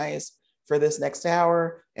going to be nice for this next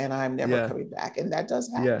hour, and I'm never coming back. And that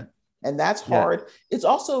does happen. Yeah. And that's hard. It's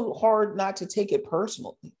also hard not to take it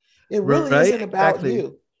personally. It really isn't about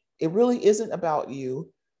you. It really isn't about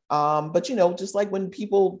you. But, just like when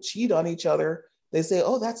people cheat on each other, they say,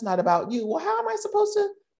 oh, that's not about you. Well, how am I supposed to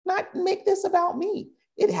not make this about me?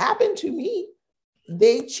 It happened to me.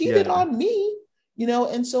 They cheated on me,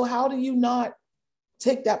 and so how do you not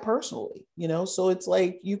take that personally? So it's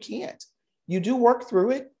like, you can't. You do work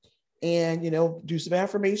through it and, do some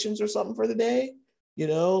affirmations or something for the day.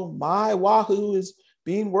 My Wahoo is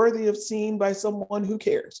being worthy of seen by someone who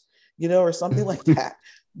cares, or something like that.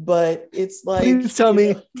 But it's like, please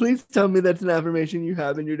tell me that's an affirmation you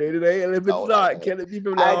have in your day to day. And if it's not, can it be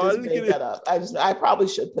from now on? I just made that up. I probably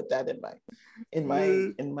should put that in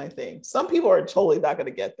my thing. Some people are totally not going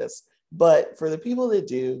to get this, but for the people that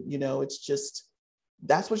do, it's just,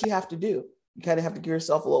 that's what you have to do. You kind of have to give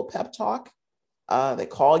yourself a little pep talk. They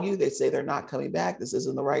call you, they say they're not coming back. This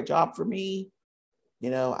isn't the right job for me.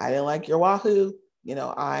 I didn't like your Wahoo.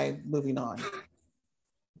 I'm moving on.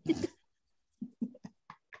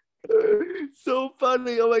 So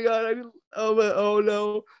funny. Oh my God. Oh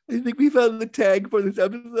no. I think we found the tag for this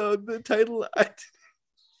episode. The title.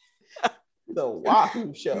 The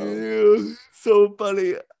Wahoo Show. Yeah, so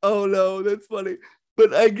funny. Oh no, that's funny.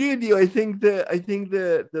 But I agree with you. I think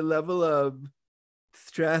that the level of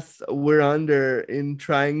stress we're under in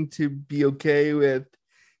trying to be okay with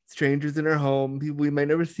strangers in our home, people we might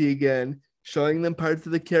never see again, showing them parts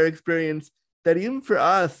of the care experience that even for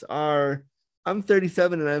us are I'm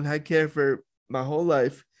 37 and I've had care for my whole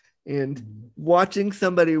life. And Mhm. watching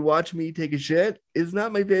somebody watch me take a shit is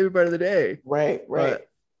not my favorite part of the day. Right, right.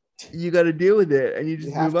 But you got to deal with it and you You just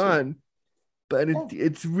move have to. on. But Yeah.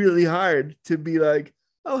 it's really hard to be like,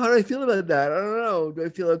 oh, how do I feel about that? I don't know. Do I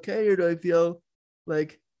feel okay or do I feel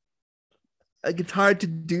like it's hard to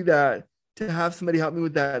do that, to have somebody help me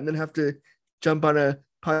with that and then have to jump on a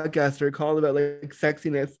podcast or a call about like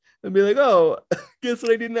sexiness and be like, oh, guess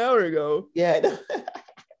what I did an hour ago? Yeah.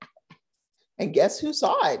 And guess who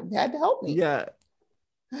saw it and had to help me? Yeah.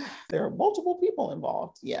 There are multiple people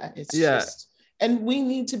involved. Yeah, it's Yeah. just, and we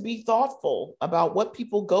need to be thoughtful about what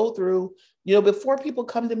people go through, you know, before people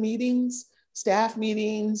come to meetings, staff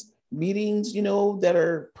meetings, you know, that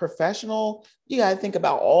are professional. You got to think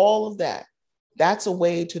about all of that. That's a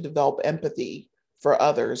way to develop empathy for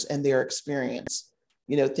others and their experience.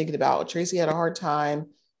 You know, thinking about Tracy had a hard time,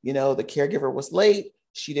 you know, the caregiver was late.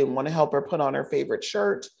 She didn't want to help her put on her favorite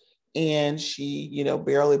shirt. And she, you know,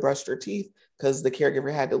 barely brushed her teeth because the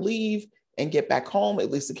caregiver had to leave and get back home.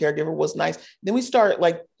 At least the caregiver was nice. Then we start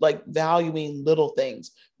like valuing little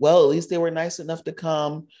things. Well, at least they were nice enough to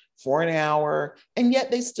come for an hour, and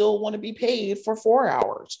yet they still want to be paid for 4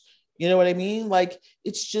 hours. You know what I mean? Like,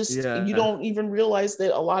 it's just, you Yeah. don't even realize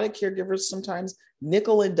that a lot of caregivers sometimes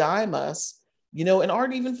nickel and dime us, you know, and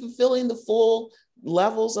aren't even fulfilling the full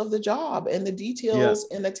levels of the job and the Yeah. details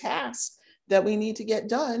and the tasks that we need to get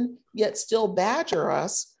done, yet still badger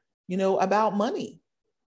us, you know, about money.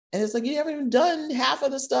 And it's like, you haven't even done half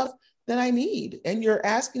of the stuff that I need. And you're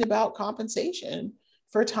asking about compensation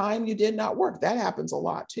for time you did not work. That happens a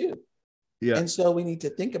lot too. Yeah. And so we need to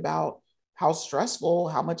think about how stressful,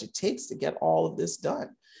 how much it takes to get all of this done.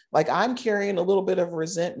 Like, I'm carrying a little bit of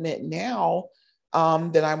resentment now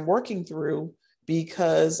that I'm working through,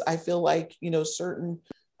 because I feel like, you know, certain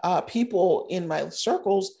people in my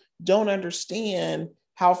circles don't understand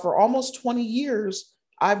how for almost 20 years,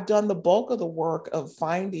 I've done the bulk of the work of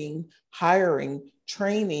finding, hiring,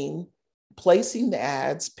 training, placing the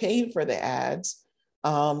ads, paying for the ads,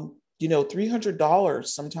 you know, $300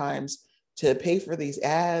 sometimes to pay for these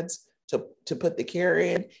ads, to put the care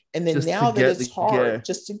in. And then Just to now that get it's the hard care.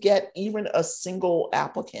 just to get even a single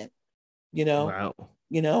applicant, you know, Wow.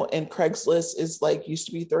 and Craigslist is like, used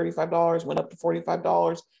to be $35, went up to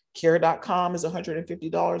 $45. Care.com is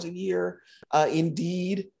 $150 a year.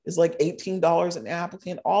 Indeed is like $18 an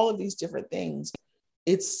applicant. All of these different things.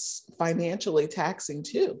 It's financially taxing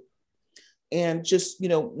too. And just, you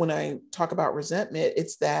know, when I talk about resentment,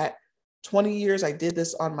 it's that 20 years I did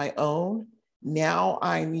this on my own. Now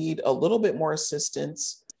I need a little bit more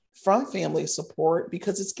assistance from family support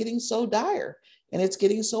because it's getting so dire and it's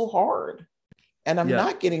getting so hard. And I'm Yeah.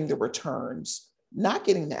 not getting the returns, not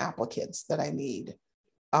getting the applicants that I need.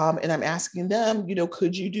 And I'm asking them, you know,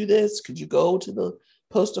 could you do this? Could you go to the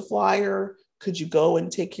post a flyer? Could you go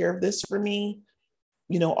and take care of this for me?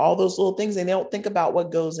 You know, all those little things. And they don't think about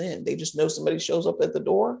what goes in. They just know somebody shows up at the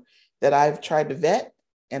door that I've tried to vet.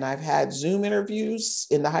 And I've had Zoom interviews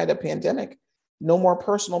in the height of pandemic. No more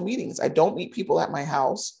personal meetings. I don't meet people at my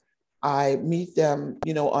house. I meet them,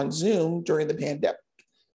 you know, on Zoom during the pandemic.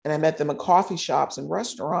 And I met them in coffee shops and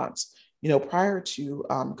restaurants, you know, prior to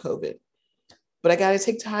COVID. But I got to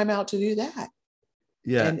take time out to do that,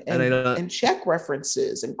 Yeah. and And I and don't, and check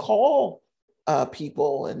references and call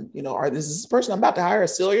people, and, you know, are this person I'm about to hire a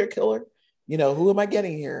serial killer? You know, who am I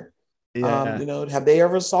getting here? yeah. You know, have they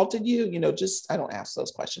ever assaulted you? You know, just, I don't ask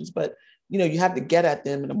those questions, but, you know, you have to get at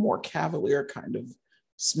them in a more cavalier kind of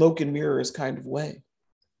smoke and mirrors kind of way.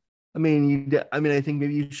 I mean, I think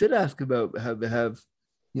maybe you should ask about have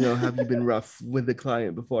you been rough with the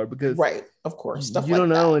client before? Because Right. Of course. Stuff you don't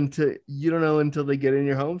like know that. until they get in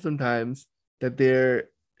your home sometimes that they're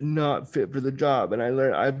not fit for the job. And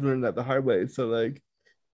I've learned that the hard way. So I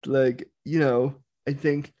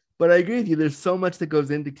think, but I agree with you. There's so much that goes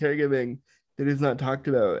into caregiving that is not talked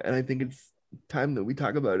about. And I think it's time that we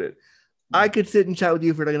talk about it. I could sit and chat with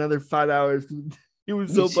you for like another 5 hours. It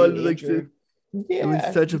was Me so too, fun to Andrew. it was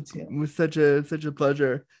Yeah, such me a too. such a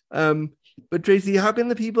pleasure. But Tracy, how can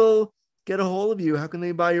the people get a hold of you? How can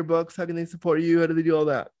they buy your books? How can they support you? How do they do all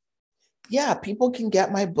that? Yeah, people can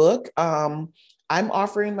get my book. I'm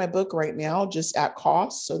offering my book right now just at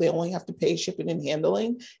cost. So they only have to pay shipping and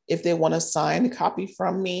handling. If they want to sign a copy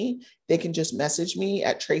from me, they can just message me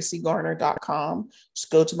at tracygarner.com.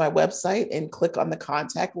 Just go to my website and click on the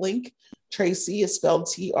contact link. Tracy is spelled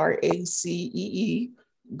Tracee,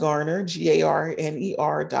 Garner,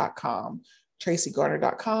 GARNER.com.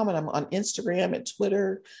 TracyGarner.com. And I'm on Instagram and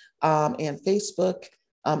Twitter and Facebook.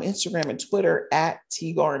 Instagram and Twitter at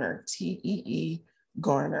T Garner, Tee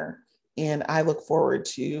Garner. And I look forward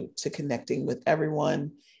to connecting with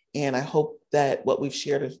everyone. And I hope that what we've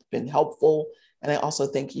shared has been helpful. And I also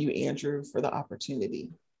thank you, Andrew, for the opportunity.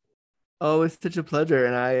 Oh, it's such a pleasure.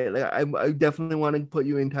 And I definitely want to put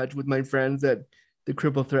you in touch with my friends at the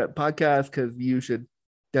Cripple Threat podcast, because you should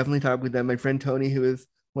definitely talk with them. My friend Tony, who is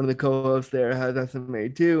one of the co-hosts there, has SMA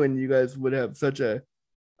too, and you guys would have such a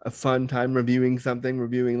fun time reviewing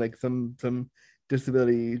like some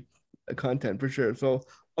disability content for sure. So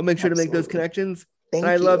I'll make sure to make those connections. Thank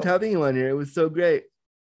you. I loved having you on here. It was so great.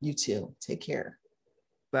 You too. Take care.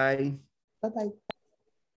 Bye. Bye-bye.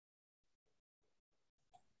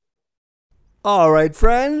 All right,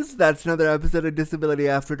 friends, that's another episode of Disability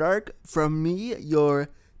After Dark from me, your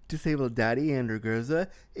disabled daddy, Andrew Gurza.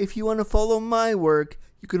 If you want to follow my work,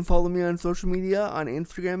 you can follow me on social media on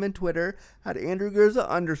Instagram and Twitter at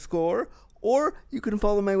 @AndrewGurza_, or you can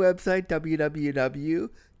follow my website,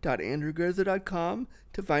 www.andrewgurza.com,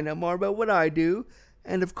 to find out more about what I do.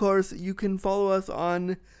 And of course, you can follow us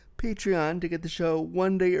on Patreon to get the show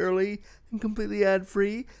one day early and completely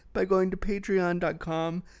ad-free by going to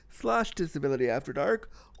patreon.com/disabilityafterdark,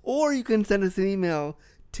 or you can send us an email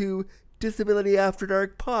to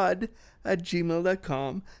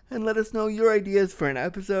disabilityafterdarkpod@gmail.com and let us know your ideas for an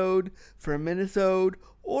episode, for a minisode,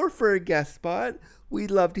 or for a guest spot.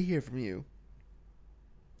 We'd love to hear from you.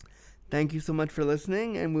 Thank you so much for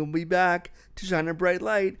listening, and we'll be back to shine a bright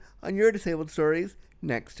light on your disabled stories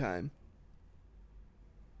next time.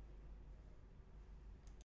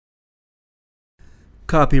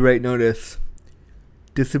 Copyright notice.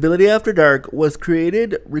 Disability After Dark was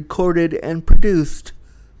created, recorded, and produced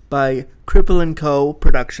by Cripple & Co.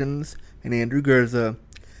 Productions and Andrew Gurza.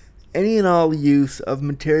 Any and all use of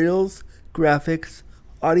materials, graphics,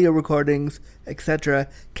 audio recordings, etc.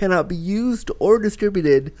 cannot be used or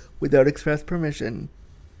distributed without express permission.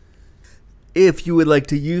 If you would like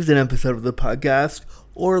to use an episode of the podcast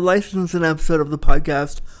or license an episode of the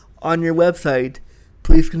podcast on your website,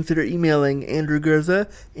 please consider emailing Andrew Gurza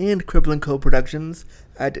and Cripple & Co. Productions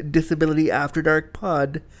at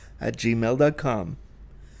disabilityafterdarkpod@gmail.com.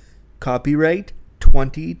 Copyright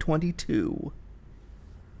 2022.